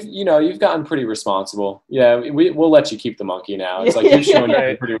 "Yeah, you've gotten pretty responsible. Yeah, we'll let you keep the monkey now." It's like, you're showing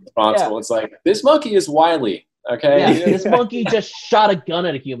you're pretty responsible. It's like, this monkey is wily. Okay. Yeah, this monkey just shot a gun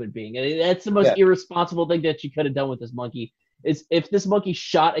at a human being. And that's the most irresponsible thing that you could have done with this monkey. Is if this monkey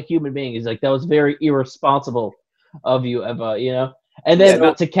shot a human being, he's like, that was very irresponsible of you, Eva, you know? And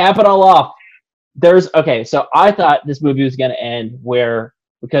then to cap it all off, so I thought this movie was going to end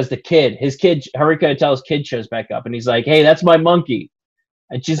because Harvey Keitel's kid shows back up and he's like, "Hey, that's my monkey."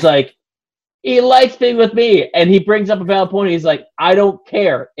 And she's like, "He likes being with me." And he brings up a valid point. He's like, "I don't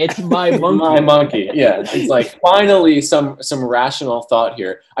care. It's my monkey." My monkey. Yeah. It's like, finally some rational thought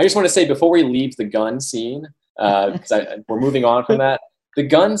here. I just want to say, before we leave the gun scene, because we're moving on from that, the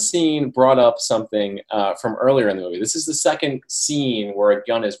gun scene brought up something from earlier in the movie. This is the second scene where a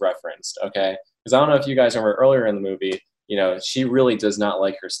gun is referenced, okay? Because I don't know if you guys remember earlier in the movie, she really does not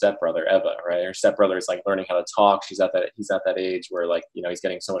like her stepbrother, Eva, right? Her stepbrother is like learning how to talk. He's at that age where he's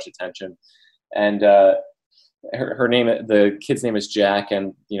getting so much attention. And her name, the kid's name is Jack,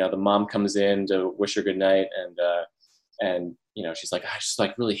 and the mom comes in to wish her good night, and she's like, "I just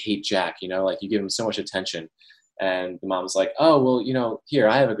really hate Jack, you give him so much attention." And the mom's like, "Oh, well, here,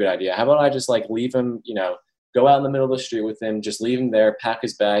 I have a good idea. How about I just leave him, go out in the middle of the street with him, just leave him there, pack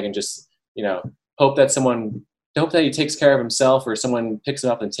his bag, and just, hope that he takes care of himself, or someone picks him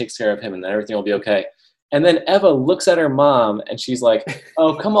up and takes care of him, and then everything will be okay." And then Eva looks at her mom and she's like,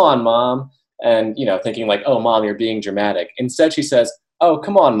 "Oh, come on, Mom." And, thinking like, "Oh, Mom, you're being dramatic." Instead, she says, "Oh,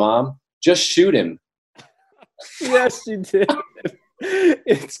 come on, Mom, just shoot him." Yes, she did.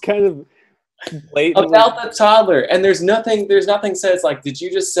 It's kind of blatantly about the toddler. And there's nothing says like, "Did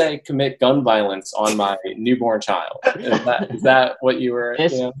you just say commit gun violence on my newborn child?" Is that what you were?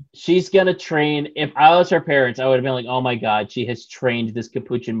 She's gonna train. If I was her parents, I would have been like, "Oh my God, she has trained this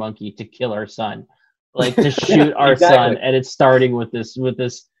capuchin monkey to kill our son, to shoot our son." And it's starting with this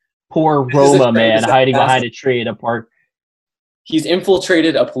poor Roma man hiding behind a tree in a park. He's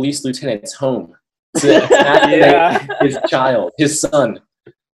infiltrated a police lieutenant's home to assassinate his child, his son.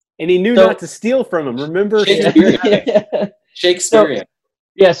 And he knew not to steal from him. Remember? Shakespearean.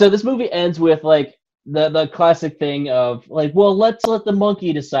 So this movie ends with the classic thing of like, well, let's let the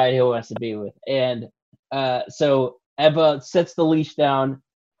monkey decide who has to be with. And so Eva sets the leash down,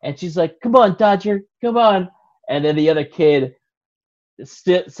 and she's like, "Come on, Dodger, come on." And then the other kid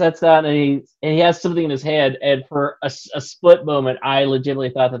sets down, and he has something in his hand. And for a split moment, I legitimately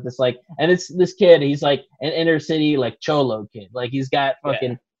thought that and it's this kid. He's like an inner city like cholo kid. Like he's got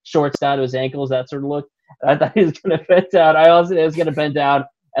fucking shorts down to his ankles, that sort of look. And I thought he was gonna bend down. I also thought he was gonna bend down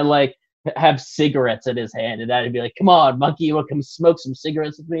and like have cigarettes in his hand, and I'd be like, "Come on, monkey, you want to come smoke some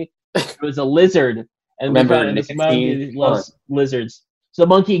cigarettes with me?" It was a lizard, and this monkey loves lizards. So the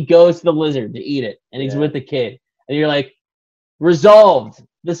monkey goes to the lizard to eat it, and he's with the kid, and you're like, resolved.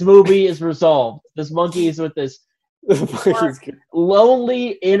 This movie is resolved. This monkey is with this lonely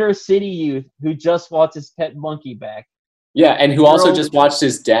inner city youth who just wants his pet monkey back. Yeah, and who also just watched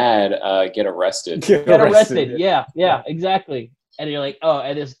his dad get arrested. Get arrested. Yeah, exactly. And you're like, oh,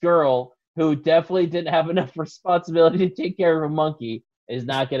 and this girl who definitely didn't have enough responsibility to take care of a monkey is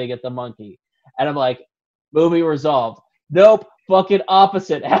not going to get the monkey. And I'm like, movie resolved. Nope, fucking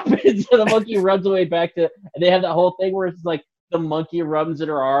opposite happens. The monkey runs away back to, and they have that whole thing where it's like the monkey rubs in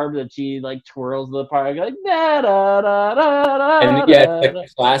her arm and she like twirls the park like da da da da da. And yeah,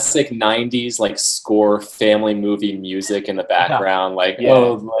 like classic '90s like score family movie music in the background. Like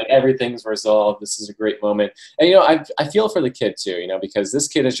like everything's resolved. This is a great moment. And you know, I feel for the kid too. You know, because this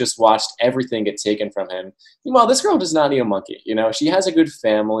kid has just watched everything get taken from him. Meanwhile, this girl does not need a monkey. You know, she has a good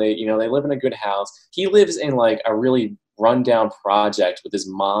family. You know, they live in a good house. He lives in like a really rundown project with his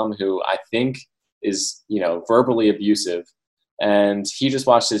mom, who I think is, you know, verbally abusive. And he just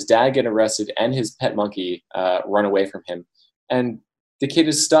watched his dad get arrested and his pet monkey run away from him. And the kid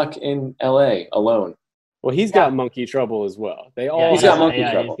is stuck in L.A. alone. Well, he's got monkey trouble as well. He's got monkey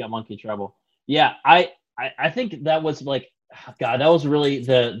trouble. He's got monkey trouble. Yeah, I think that was like, God, that was really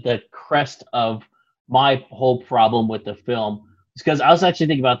the crest of my whole problem with the film. Because I was actually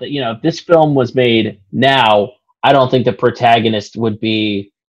thinking about that. You know, if this film was made now, I don't think the protagonist would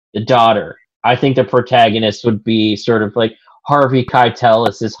be the daughter. I think the protagonist would be sort of like Harvey Keitel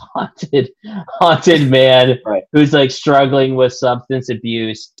is this haunted man who's like struggling with substance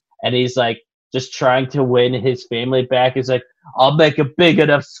abuse, and he's like just trying to win his family back. He's like, I'll make a big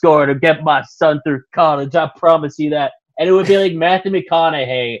enough score to get my son through college. I promise you that. And it would be like Matthew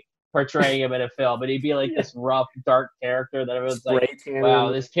McConaughey portraying him in a film, and he'd be like this rough, dark character that everyone's like,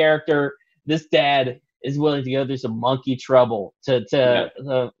 wow, this character, this dad is willing to go through some monkey trouble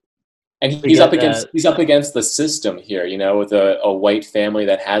to and he's up against the system here, you know, with a white family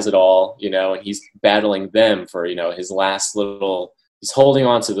that has it all, you know, and he's battling them for, you know, his last little. He's holding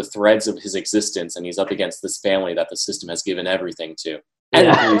on to the threads of his existence, and he's up against this family that the system has given everything to.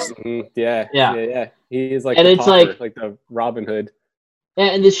 Yeah. He is like, and it's like the Robin Hood.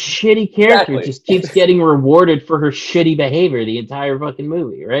 And this shitty character just keeps getting rewarded for her shitty behavior the entire fucking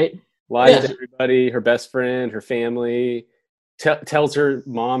movie, right? Lies to everybody, her best friend, her family. Tells her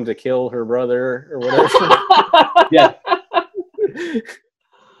mom to kill her brother or whatever.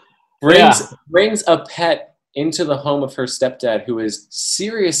 Brings a pet into the home of her stepdad who is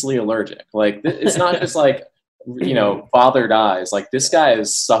seriously allergic. Like, it's not just like, you know, father dies. Like, this guy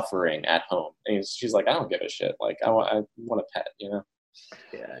is suffering at home, and she's like, I don't give a shit. Like, I want a pet, you know.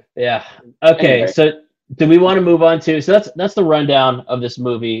 Yeah. Okay, anyway. So do we want to move on to? So that's the rundown of this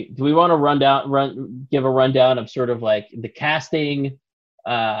movie. Do we want to give a rundown of sort of like the casting,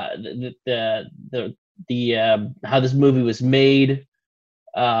 the how this movie was made?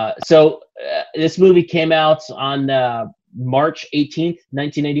 So this movie came out on March 18th,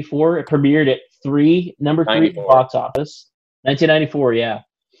 1994. It premiered at number 3 at the box office. 1994, yeah.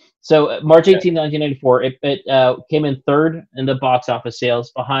 So March 18th, 1994. It came in 3rd in the box office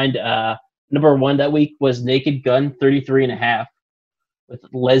sales, behind. Number 1 that week was Naked Gun, 33.5, with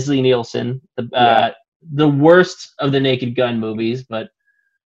Leslie Nielsen. The worst of the Naked Gun movies, but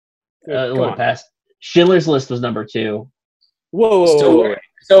past. Schindler's List was number 2. Whoa.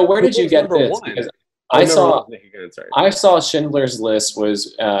 So where did you get this? Because I saw Schindler's List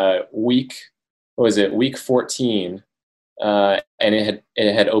was week 14, and it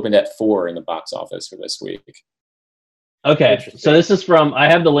had opened at 4 in the box office for this week. Okay, so this is from, I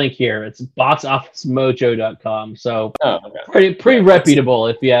have the link here. It's boxofficemojo.com. So pretty reputable,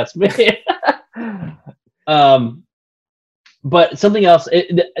 if you ask me. But something else,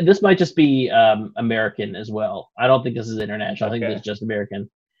 this might just be American as well. I don't think this is international. I think this is just American.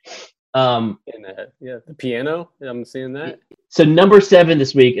 The Piano, I'm seeing that. So number 7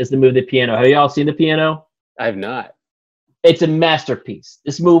 this week is the movie The Piano. Have y'all seen The Piano? I have not. It's a masterpiece.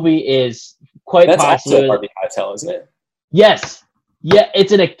 This movie is quite possibly. That's also Harvey Keitel, isn't it? Yes. Yeah,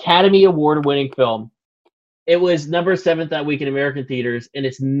 it's an Academy Award winning film. It was number 7th that week in American theaters, and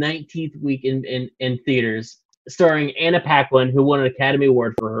it's 19th week in theaters, starring Anna Paquin, who won an Academy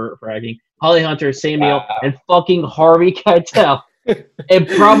Award for acting, Holly Hunter, Sam Neill, and fucking Harvey Keitel. And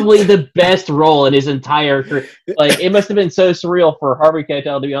probably the best role in his entire career. Like, it must have been so surreal for Harvey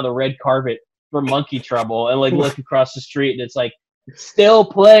Keitel to be on the red carpet for Monkey Trouble and like look across the street and it's like still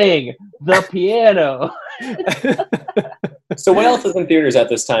playing the piano. So what else is in theaters at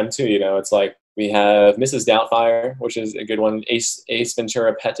this time too? You know, it's like we have Mrs. Doubtfire, which is a good one. Ace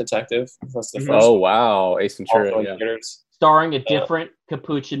Ventura: Pet Detective. That's the first. Oh wow, Ace Ventura. Yeah. Theaters. Starring a different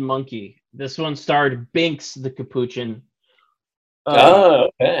capuchin monkey. This one starred Binks the capuchin. Okay.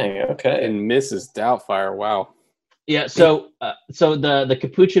 And Mrs. Doubtfire. Wow. Yeah, so the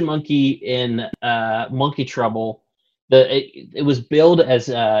capuchin monkey in Monkey Trouble, it was billed as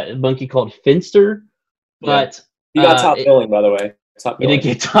a monkey called Finster, but he got top billing, by the way. He didn't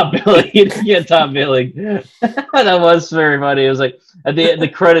get top billing. He didn't get top billing. That was very funny. It was like at the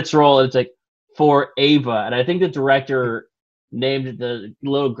credits roll, it's like for Ava, and I think the director named the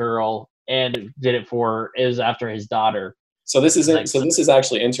little girl and did it for is after his daughter. So this is this is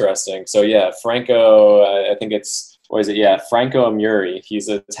actually interesting. So yeah, Franco, I think it's Franco Amuri. He's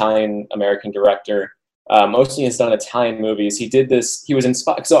an Italian American director. Mostly has done Italian movies. He did this. He was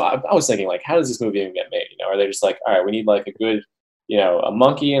inspired. So I was thinking, like, how does this movie even get made? You know, are they just like, all right, we need like a good, you know, a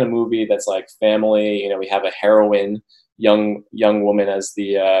monkey in a movie that's like family. You know, we have a heroine, young woman as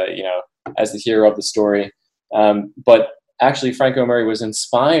the as the hero of the story. But actually, Franco Amuri was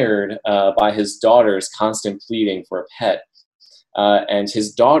inspired by his daughter's constant pleading for a pet. And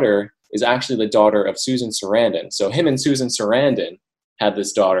his daughter is actually the daughter of Susan Sarandon. So him and Susan Sarandon had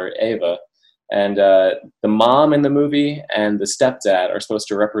this daughter, Ava. And the mom in the movie and the stepdad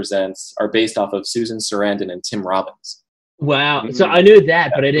are based off of Susan Sarandon and Tim Robbins. Wow. So I knew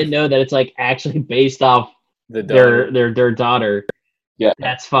that, but I didn't know that it's like actually based off their daughter. Yeah.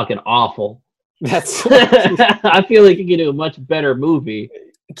 That's fucking awful. That's I feel like you can do a much better movie.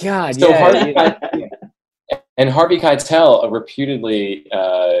 God, so yeah. Harvey Keitel reputedly,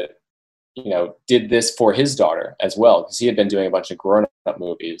 did this for his daughter as well, because he had been doing a bunch of grown-up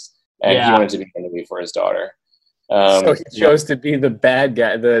movies, and he wanted to be in the movie for his daughter. So he chose to be the bad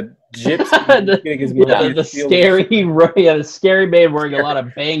guy, the gypsy. the scary man wearing a lot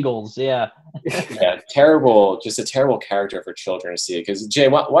of bangles. Yeah. Yeah, just a terrible character for children to see. Because Jay,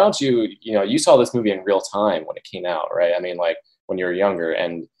 why don't you saw this movie in real time when it came out, right? I mean, like when you were younger,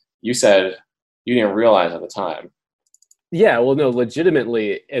 and you said you didn't realize at the time. Yeah, well, no,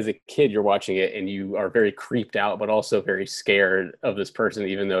 legitimately, as a kid, you're watching it and you are very creeped out, but also very scared of this person,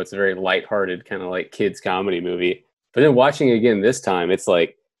 even though it's a very lighthearted kind of like kids comedy movie. But then watching it again this time, it's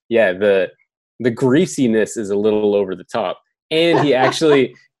like, yeah, the greasiness is a little over the top, and he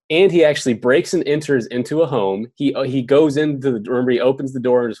actually breaks and enters into a home. He goes into the room, he opens the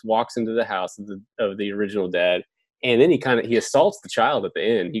door and just walks into the house of the original dad. And then he assaults the child at the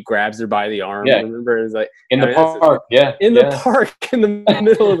end. He grabs her by the arm. Yeah. Remember, it's like in the park. The park, in the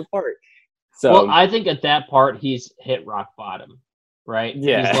middle of the park. So, well, I think at that part he's hit rock bottom, right?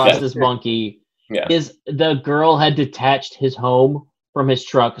 Yeah, he's lost his monkey. Yeah, the girl had detached his home from his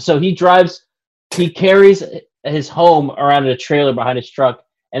truck, so he carries his home around in a trailer behind his truck,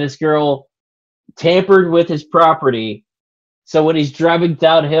 and this girl tampered with his property. So when he's driving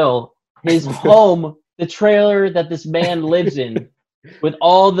downhill, his home. The trailer that this man lives in, with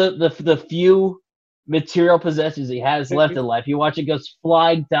all the few material possessions he has left in life, you watch it goes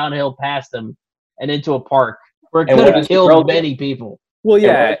flying downhill past him and into a park where it could have killed many people. Well,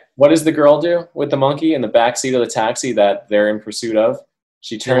 yeah. What does the girl do with the monkey in the backseat of the taxi that they're in pursuit of?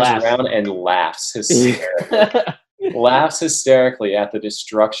 She turns around and laughs hysterically. Laughs hysterically at the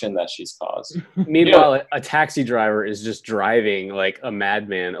destruction that she's caused. Meanwhile, a taxi driver is just driving like a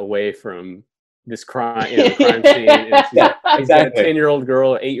madman away from this crime scene. Yeah, exactly. A 10-year-old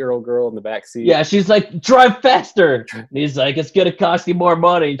girl, 8-year-old girl in the back seat. Yeah, she's like, drive faster. And he's like, it's gonna cost you more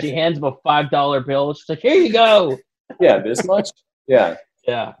money. And she hands him a $5 bill. She's like, here you go. Yeah, this much. Yeah.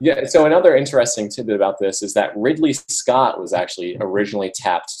 Yeah. So another interesting tidbit about this is that Ridley Scott was actually originally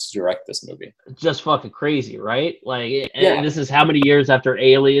tapped to direct this movie. Just fucking crazy, right? Like, and this is how many years after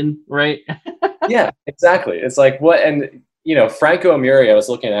Alien, right? Yeah, exactly. It's like what and. Franco Amuri, I was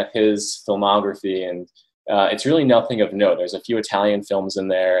looking at his filmography, and it's really nothing of note. There's a few Italian films in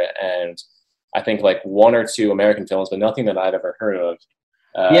there, and I think like 1 or 2 American films, but nothing that I'd ever heard of.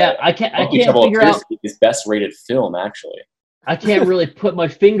 I can't figure out his best-rated film, actually. I can't really put my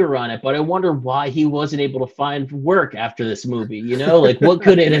finger on it, but I wonder why he wasn't able to find work after this movie. Like what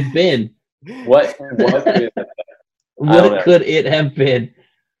could it have been? What What could it have been?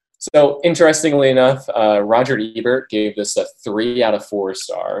 So interestingly enough, Roger Ebert gave this a 3 out of 4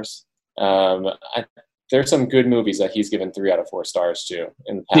 stars. There's some good movies that he's given 3 out of 4 stars to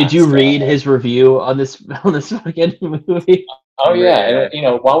in the past. Did you read his review on this fucking movie? Oh yeah,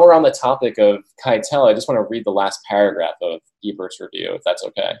 and while we're on the topic of Keitel, I just want to read the last paragraph of Ebert's review, if that's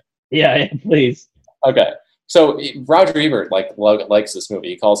okay. Yeah, please. Okay. So Roger Ebert likes this movie.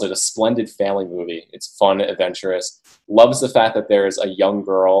 He calls it a splendid family movie. It's fun, adventurous. Loves the fact that there's a young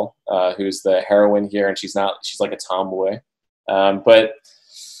girl who's the heroine here, and she's like a tomboy. But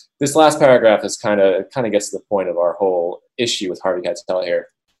this last paragraph is kind of gets to the point of our whole issue with Harvey Keitel here.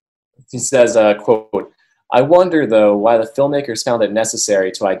 He says, quote, "I wonder, though, why the filmmakers found it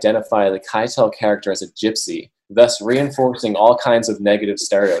necessary to identify the Keitel character as a gypsy, thus reinforcing all kinds of negative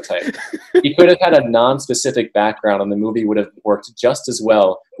stereotypes. He could have had a non-specific background and the movie would have worked just as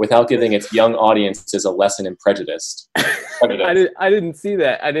well without giving its young audiences a lesson in prejudice." I didn't see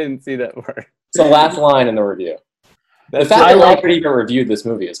that. I didn't see that word. It's the last line in the review. The fact that Robert even reviewed this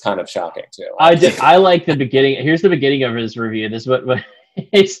movie is kind of shocking, too. I like the beginning. Here's the beginning of his review. This is what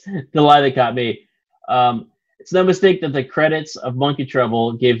it's the line that got me. It's no mistake that the credits of Monkey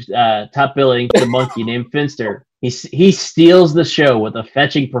Trouble give top billing to the monkey named Finster. He steals the show with a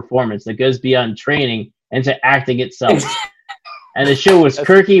fetching performance that goes beyond training into acting itself. And the show was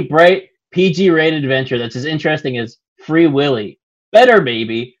quirky, bright, PG-rated adventure that's as interesting as Free Willy. Better,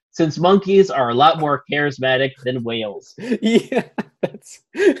 maybe, since monkeys are a lot more charismatic than whales. Yeah, that's...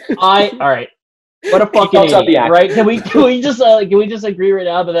 All right. What a fucking idiot, right? Can we just agree right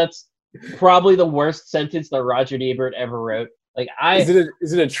now that that's probably the worst sentence that Roger Ebert ever wrote? Is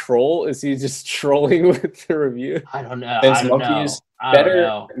it a troll? Is he just trolling with the review? I don't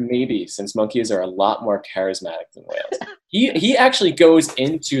know. Maybe, since monkeys are a lot more charismatic than whales. He actually goes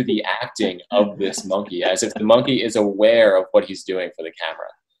into the acting of this monkey as if the monkey is aware of what he's doing for the camera.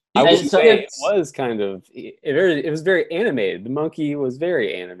 I would say it was kind of it was very animated. The monkey was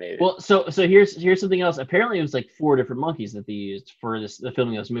very animated. Well, so here's something else. Apparently, it was like 4 different monkeys that they used for the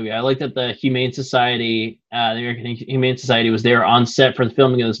filming of this movie. I like that the Humane Society, the American Humane Society, was there on set for the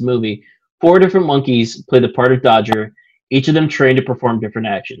filming of this movie. 4 different monkeys played the part of Dodger. Each of them trained to perform different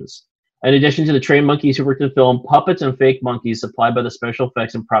actions. In addition to the trained monkeys who worked in the film, puppets and fake monkeys supplied by the special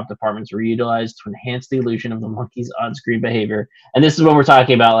effects and prop departments were utilized to enhance the illusion of the monkey's on-screen behavior. And this is when we're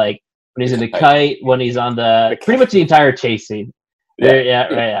talking about, like, when he's in the kite, when he's on pretty much the entire chase scene. Yeah.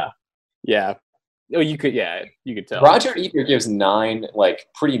 Oh, you could tell. Roger Ebert gives 9 like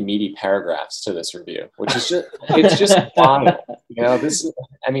pretty meaty paragraphs to this review, which is just fine.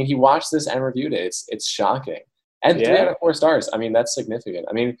 He watched this and reviewed it. It's shocking. And 3 out of 4 stars. I mean, that's significant.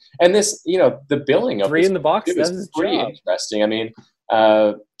 I mean, and this, the billing of 3 in the box is pretty interesting. I mean,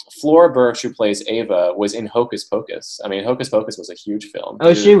 Flora Birch, who plays Ava, was in Hocus Pocus. I mean, Hocus Pocus was a huge film. Oh,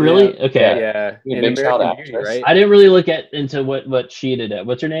 is she really? Yeah. Okay. Yeah. Big child actress. Right? I didn't really look into what she did.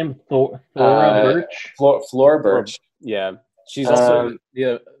 What's her name? Flora Birch? Flora Birch. Yeah. She's also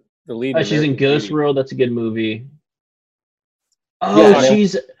the lead. She's in Ghost World. That's a good movie. Oh,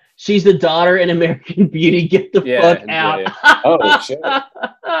 yeah, she's the daughter in American Beauty. Get the fuck out. Oh, shit.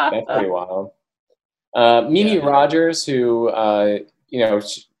 That's pretty wild. Mimi Rogers, who,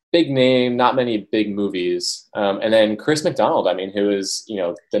 big name, not many big movies. And then Chris McDonald, who is,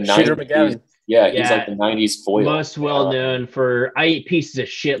 the 90s. Yeah, he's like the 90s foil. Most well known for I eat pieces of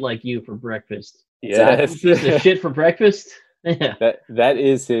shit like you for breakfast. Yeah. Pieces of shit for breakfast? Yeah.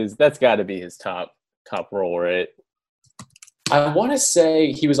 That's gotta be his top role, right? I want to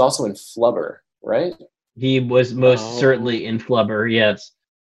say he was also in Flubber, right? He was most certainly in Flubber, yes.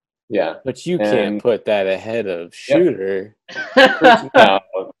 Yeah. But you can't put that ahead of Shooter.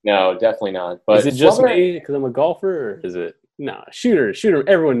 No, definitely not. But is it just me because I'm a golfer, or is it? No, Shooter.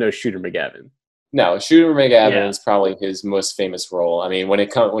 Everyone knows Shooter McGavin. No, Shooter McGavin is probably his most famous role. I mean, when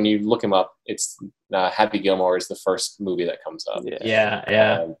you look him up, it's Happy Gilmore is the first movie that comes up.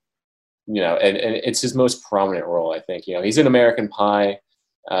 Yeah. And it's his most prominent role, I think. He's in American Pie,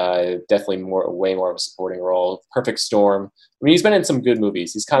 definitely way more of a supporting role. Perfect Storm. I mean, he's been in some good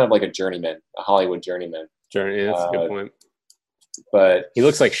movies. He's kind of like a journeyman, a Hollywood journeyman. That's a good point. But he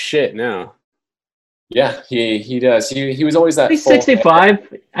looks like shit now. Yeah, he does. He was always that. He's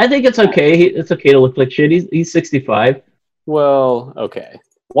 65. I think it's okay. It's okay to look like shit. He's 65. Well, okay.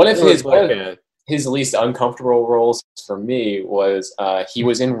 One of his least uncomfortable roles for me was he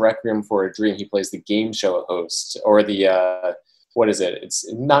was in Requiem for a Dream. He plays the game show host, or the what is it?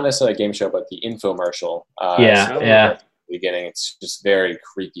 It's not necessarily a game show, but the infomercial. At the beginning, it's just very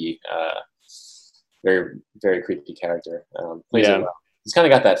creepy, very very creepy character. Plays it well. He's kind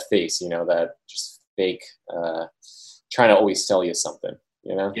of got that face, that just fake trying to always sell you something,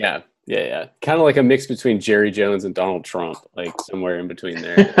 you know? Yeah. Kind of like a mix between Jerry Jones and Donald Trump, like somewhere in between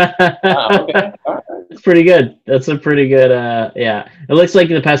there. Okay. All right. It's pretty good. That's a pretty good. Yeah, it looks like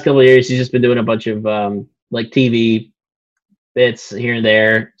in the past couple of years he's just been doing a bunch of like TV bits here and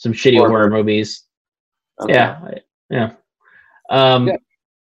there, some shitty horror movies. Okay. Yeah. Yeah.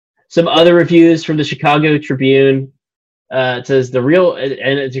 Some other reviews from the Chicago Tribune. It says the real, and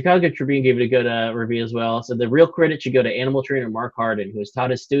the Chicago Tribune gave it a good review as well. So the real credit should go to animal trainer Mark Harden, who has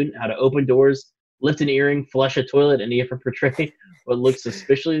taught his student how to open doors, lift an earring, flush a toilet, and even portray what looks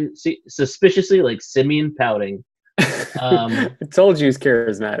suspiciously like simian pouting. I told you he's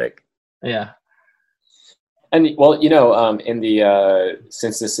charismatic. Yeah. And well, you know, in the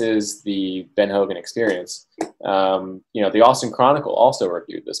since this is the Ben Hogan experience, you know, the Austin Chronicle also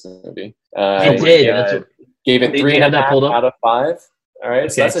reviewed this movie. It did. Gave it 3.5 out of 5. All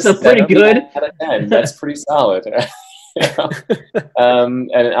right, okay. so that's pretty good out of 10. That's pretty solid. You know?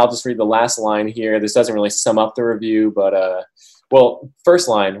 And I'll just read the last line here. This doesn't really sum up the review, but well, first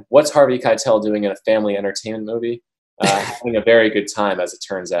line: what's Harvey Keitel doing in a family entertainment movie? Having a very good time, as it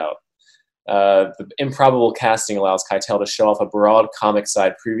turns out. The improbable casting allows Keitel to show off a broad comic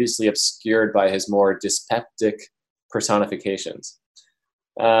side previously obscured by his more dyspeptic personifications.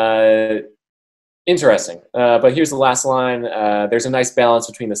 Interesting. But here's the last line. There's a nice balance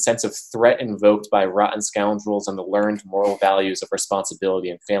between the sense of threat invoked by rotten scoundrels and the learned moral values of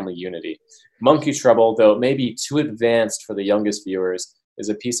responsibility and family unity. Monkey Trouble, though it may be too advanced for the youngest viewers, is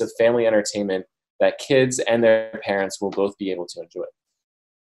a piece of family entertainment that kids and their parents will both be able to enjoy.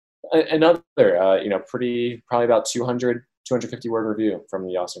 Another, you know, probably about 200, 250 word review from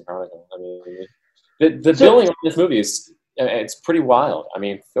the Austin Chronicle. I mean, the billing on this movie is, it's pretty wild. I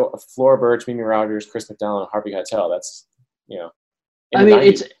mean, Flora Birch, Mimi Rogers, Chris McDowell, and Harvey Keitel. That's, you know, I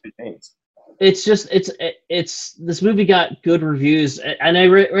mean, it's just this movie got good reviews, and I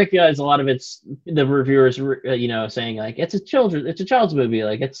recognize a lot of it's the reviewers, you know, saying like it's a child's movie,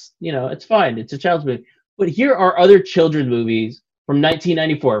 like it's, you know, it's fine, it's a child's movie. But here are other children's movies from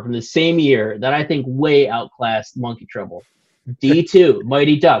 1994, from the same year, that I think way outclassed Monkey Trouble. D2,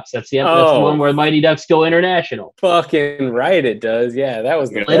 Mighty Ducks. That's the one where Mighty Ducks go international. Fucking right, it does. Yeah, that was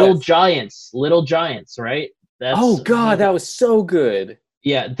the Little best. Giants, right? Oh God, that was so good.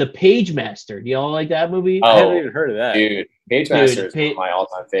 Yeah, The Page Master. Do y'all like that movie? I haven't even heard of that. Dude, Page Master is one of my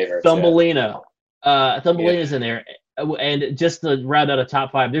all-time favorites. Thumbelina. Thumbelina's in there. And just to round out a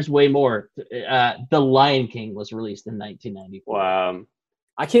top 5, there's way more. The Lion King was released in 1994. Wow.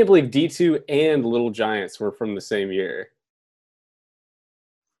 I can't believe D2 and Little Giants were from the same year.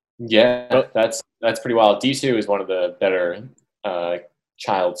 Yeah, that's pretty wild. D2 is one of the better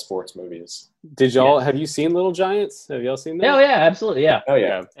child sports movies. Did y'all have you seen Little Giants? Have y'all seen that? Oh yeah, absolutely. Yeah. Oh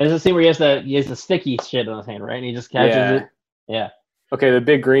yeah. There's a scene where he has the sticky shit on his hand, right? And he just catches it. Yeah. Okay, the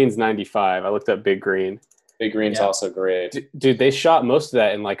Big Green's 95. I looked up Big Green. Big Green's also great. Dude, they shot most of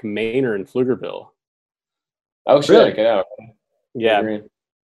that in like Maine or in Pflugerville. Oh shit! Really? Get out. Yeah.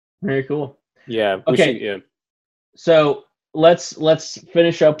 Very cool. Yeah. Okay. So let's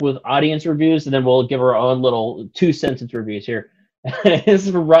finish up with audience reviews, and then we'll give our own little 2-sentence reviews here. This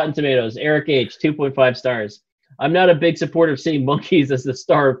is from Rotten Tomatoes. Eric H, 2.5 stars. I'm not a big supporter of seeing monkeys as the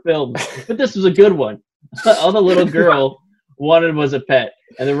star of films, but this was a good one. All the little girl wanted was a pet,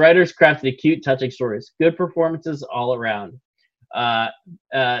 and the writers crafted cute, touching stories. Good performances all around. That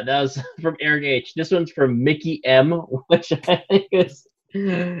was from Eric H. This one's from Mickey M, which I think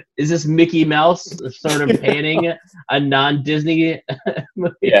is this Mickey Mouse sort of panning a non-Disney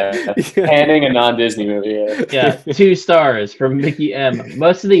movie? Yeah, panning a non-Disney movie. Yeah, 2 stars from Mickey M.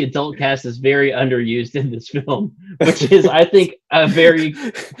 Most of the adult cast is very underused in this film, which is, I think, a very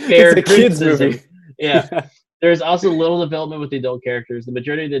fair criticism. Yeah. There's also little development with the adult characters. The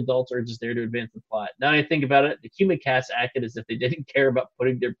majority of the adults are just there to advance the plot. Now that I think about it, the human cast acted as if they didn't care about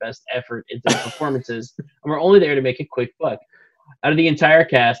putting their best effort into the performances and were only there to make a quick buck. Out of the entire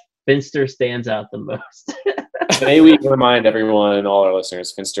cast, Finster stands out the most. May we remind everyone and all our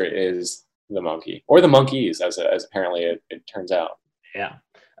listeners, Finster is the monkey, or the monkeys, as apparently it turns out. Yeah.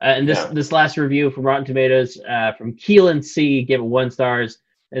 And this last review from Rotten Tomatoes, from Keelan C, gave it 1 stars,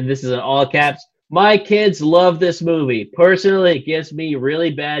 and this is in all caps. My kids love this movie. Personally, it gives me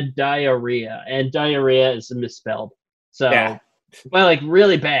really bad diarrhea, and diarrhea is misspelled. So, well, like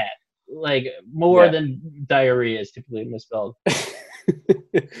really bad, like more than diarrhea is typically misspelled.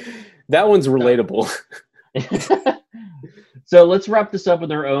 That one's relatable. So let's wrap this up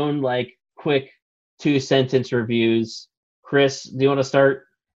with our own like quick 2-sentence reviews. Chris, do you want to start?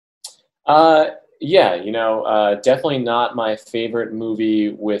 Yeah, definitely not my favorite movie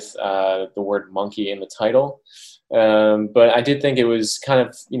with the word monkey in the title. But I did think it was kind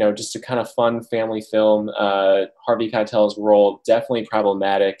of, just a kind of fun family film. Harvey Keitel's role, definitely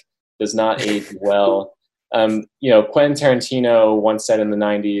problematic, does not age well. Quentin Tarantino once said in the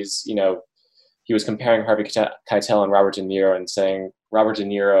 90s, he was comparing Harvey Keitel and Robert De Niro and saying Robert De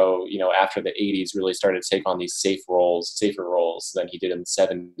Niro, after the 80s really started to take on these safer roles than he did in the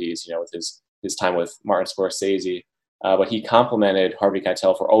 70s, with his time with Martin Scorsese. But he complimented Harvey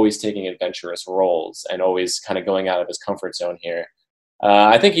Keitel for always taking adventurous roles and always kind of going out of his comfort zone here.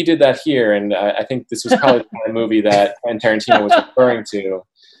 I think he did that here, and I think this was probably the kind of movie that Quentin Tarantino was referring to.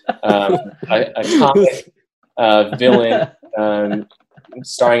 A comic villain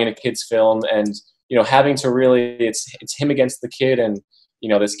starring in a kid's film, and having to really, it's him against the kid, and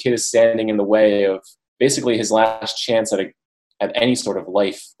this kid is standing in the way of basically his last chance at any sort of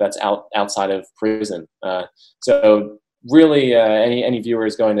life that's outside of prison. So really, any viewer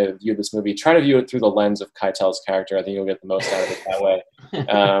is going to view this movie, try to view it through the lens of Keitel's character. I think you'll get the most out of it that way.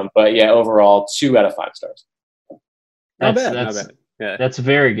 But yeah, overall, 2 out of 5 stars. Not bad. Yeah, that's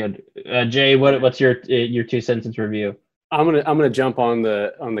very good. Jay, what's your 2-sentence review? I'm gonna jump on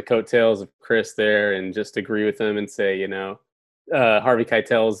the coattails of Chris there and just agree with him and say, Harvey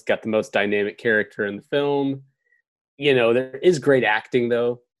Keitel's got the most dynamic character in the film. There is great acting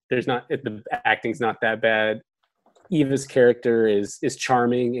though. The acting's not that bad. Eva's character is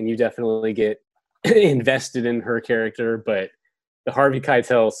charming, and you definitely get invested in her character. But the Harvey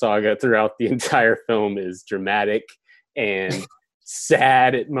Keitel saga throughout the entire film is dramatic and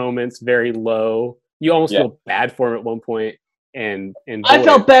sad at moments, very low. You almost feel bad for him at one point, and I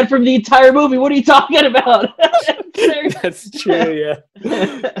felt bad for him the entire movie. What are you talking about? That's true.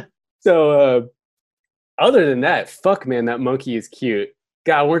 Yeah. So, other than that, fuck man, that monkey is cute.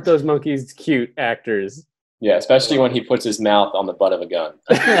 God, weren't those monkeys cute actors? Yeah, especially when he puts his mouth on the butt of a gun.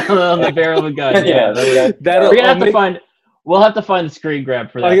 On the barrel of a gun. Yeah, we're gonna have to find. We'll have to find the screen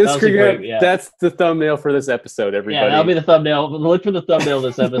grab for that. That's the thumbnail for this episode, everybody. Yeah, that'll be the thumbnail. Look for the thumbnail of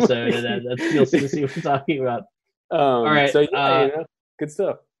this episode, and then you'll see what we're talking about. All right. So good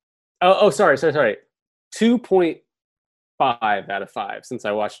stuff. Oh, sorry. 2.5 out of 5 since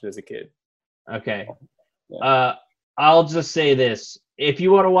I watched it as a kid. Okay. I'll just say this. If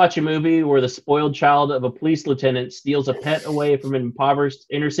you want to watch a movie where the spoiled child of a police lieutenant steals a pet away from an impoverished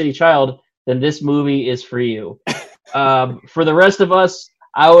inner city child, then this movie is for you. For the rest of us,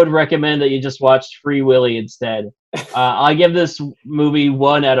 I would recommend that you just watch Free Willy instead. I give this movie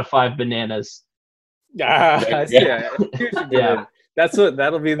 1 out of 5 bananas. Yeah. That'll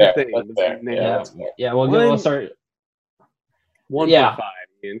be the thing. We'll start. 1.5.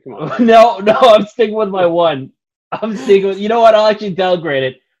 Ian, come on. No, I'm sticking with my 1. I'm sticking with. You know what? I'll actually downgrade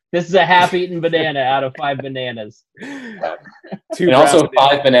it. This is a half-eaten banana out of 5 bananas. And also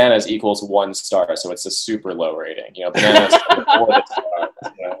 5 bananas equals 1 star, so it's a super low rating. Bananas are on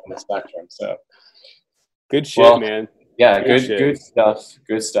the spectrum. So good shit, man. Yeah, good stuff.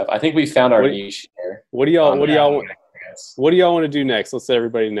 I think we found our niche here. What do y'all want to do next? Let's let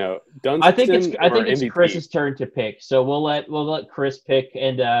everybody know. Dunstan, I think it's Chris's turn to pick. So we'll let Chris pick,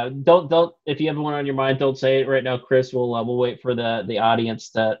 and don't if you have one on your mind, don't say it right now, Chris. We'll wait for the audience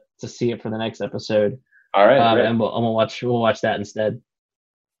to see it for the next episode. All right, and we'll watch that instead.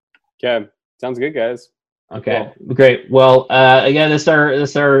 Okay, sounds good, guys. Okay, great. Well, again, this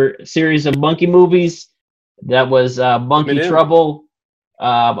is our series of monkey movies. That was Monkey Trouble.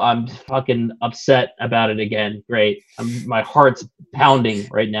 I'm fucking upset about it again. Great. My heart's pounding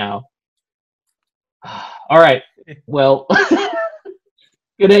right now. All right. Well,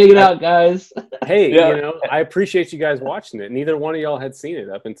 good hanging out, guys. Hey, I appreciate you guys watching it. Neither one of y'all had seen it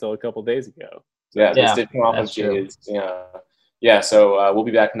up until a couple days ago. Yeah, this did come off of Jay's. Yeah. So we'll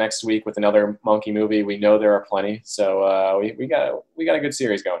be back next week with another monkey movie. We know there are plenty. So we got a good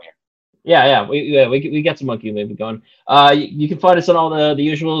series going here. Yeah, we got some monkey movie going. You can find us on all the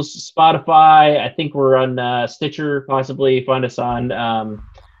usuals, Spotify. I think we're on Stitcher, possibly. Find us on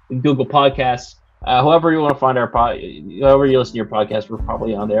Google Podcasts. However you want to find however you listen to your podcast, we're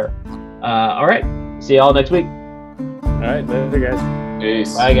probably on there. All right, see y'all next week. All right, later, guys.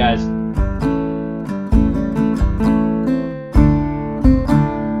 Peace. Bye, guys.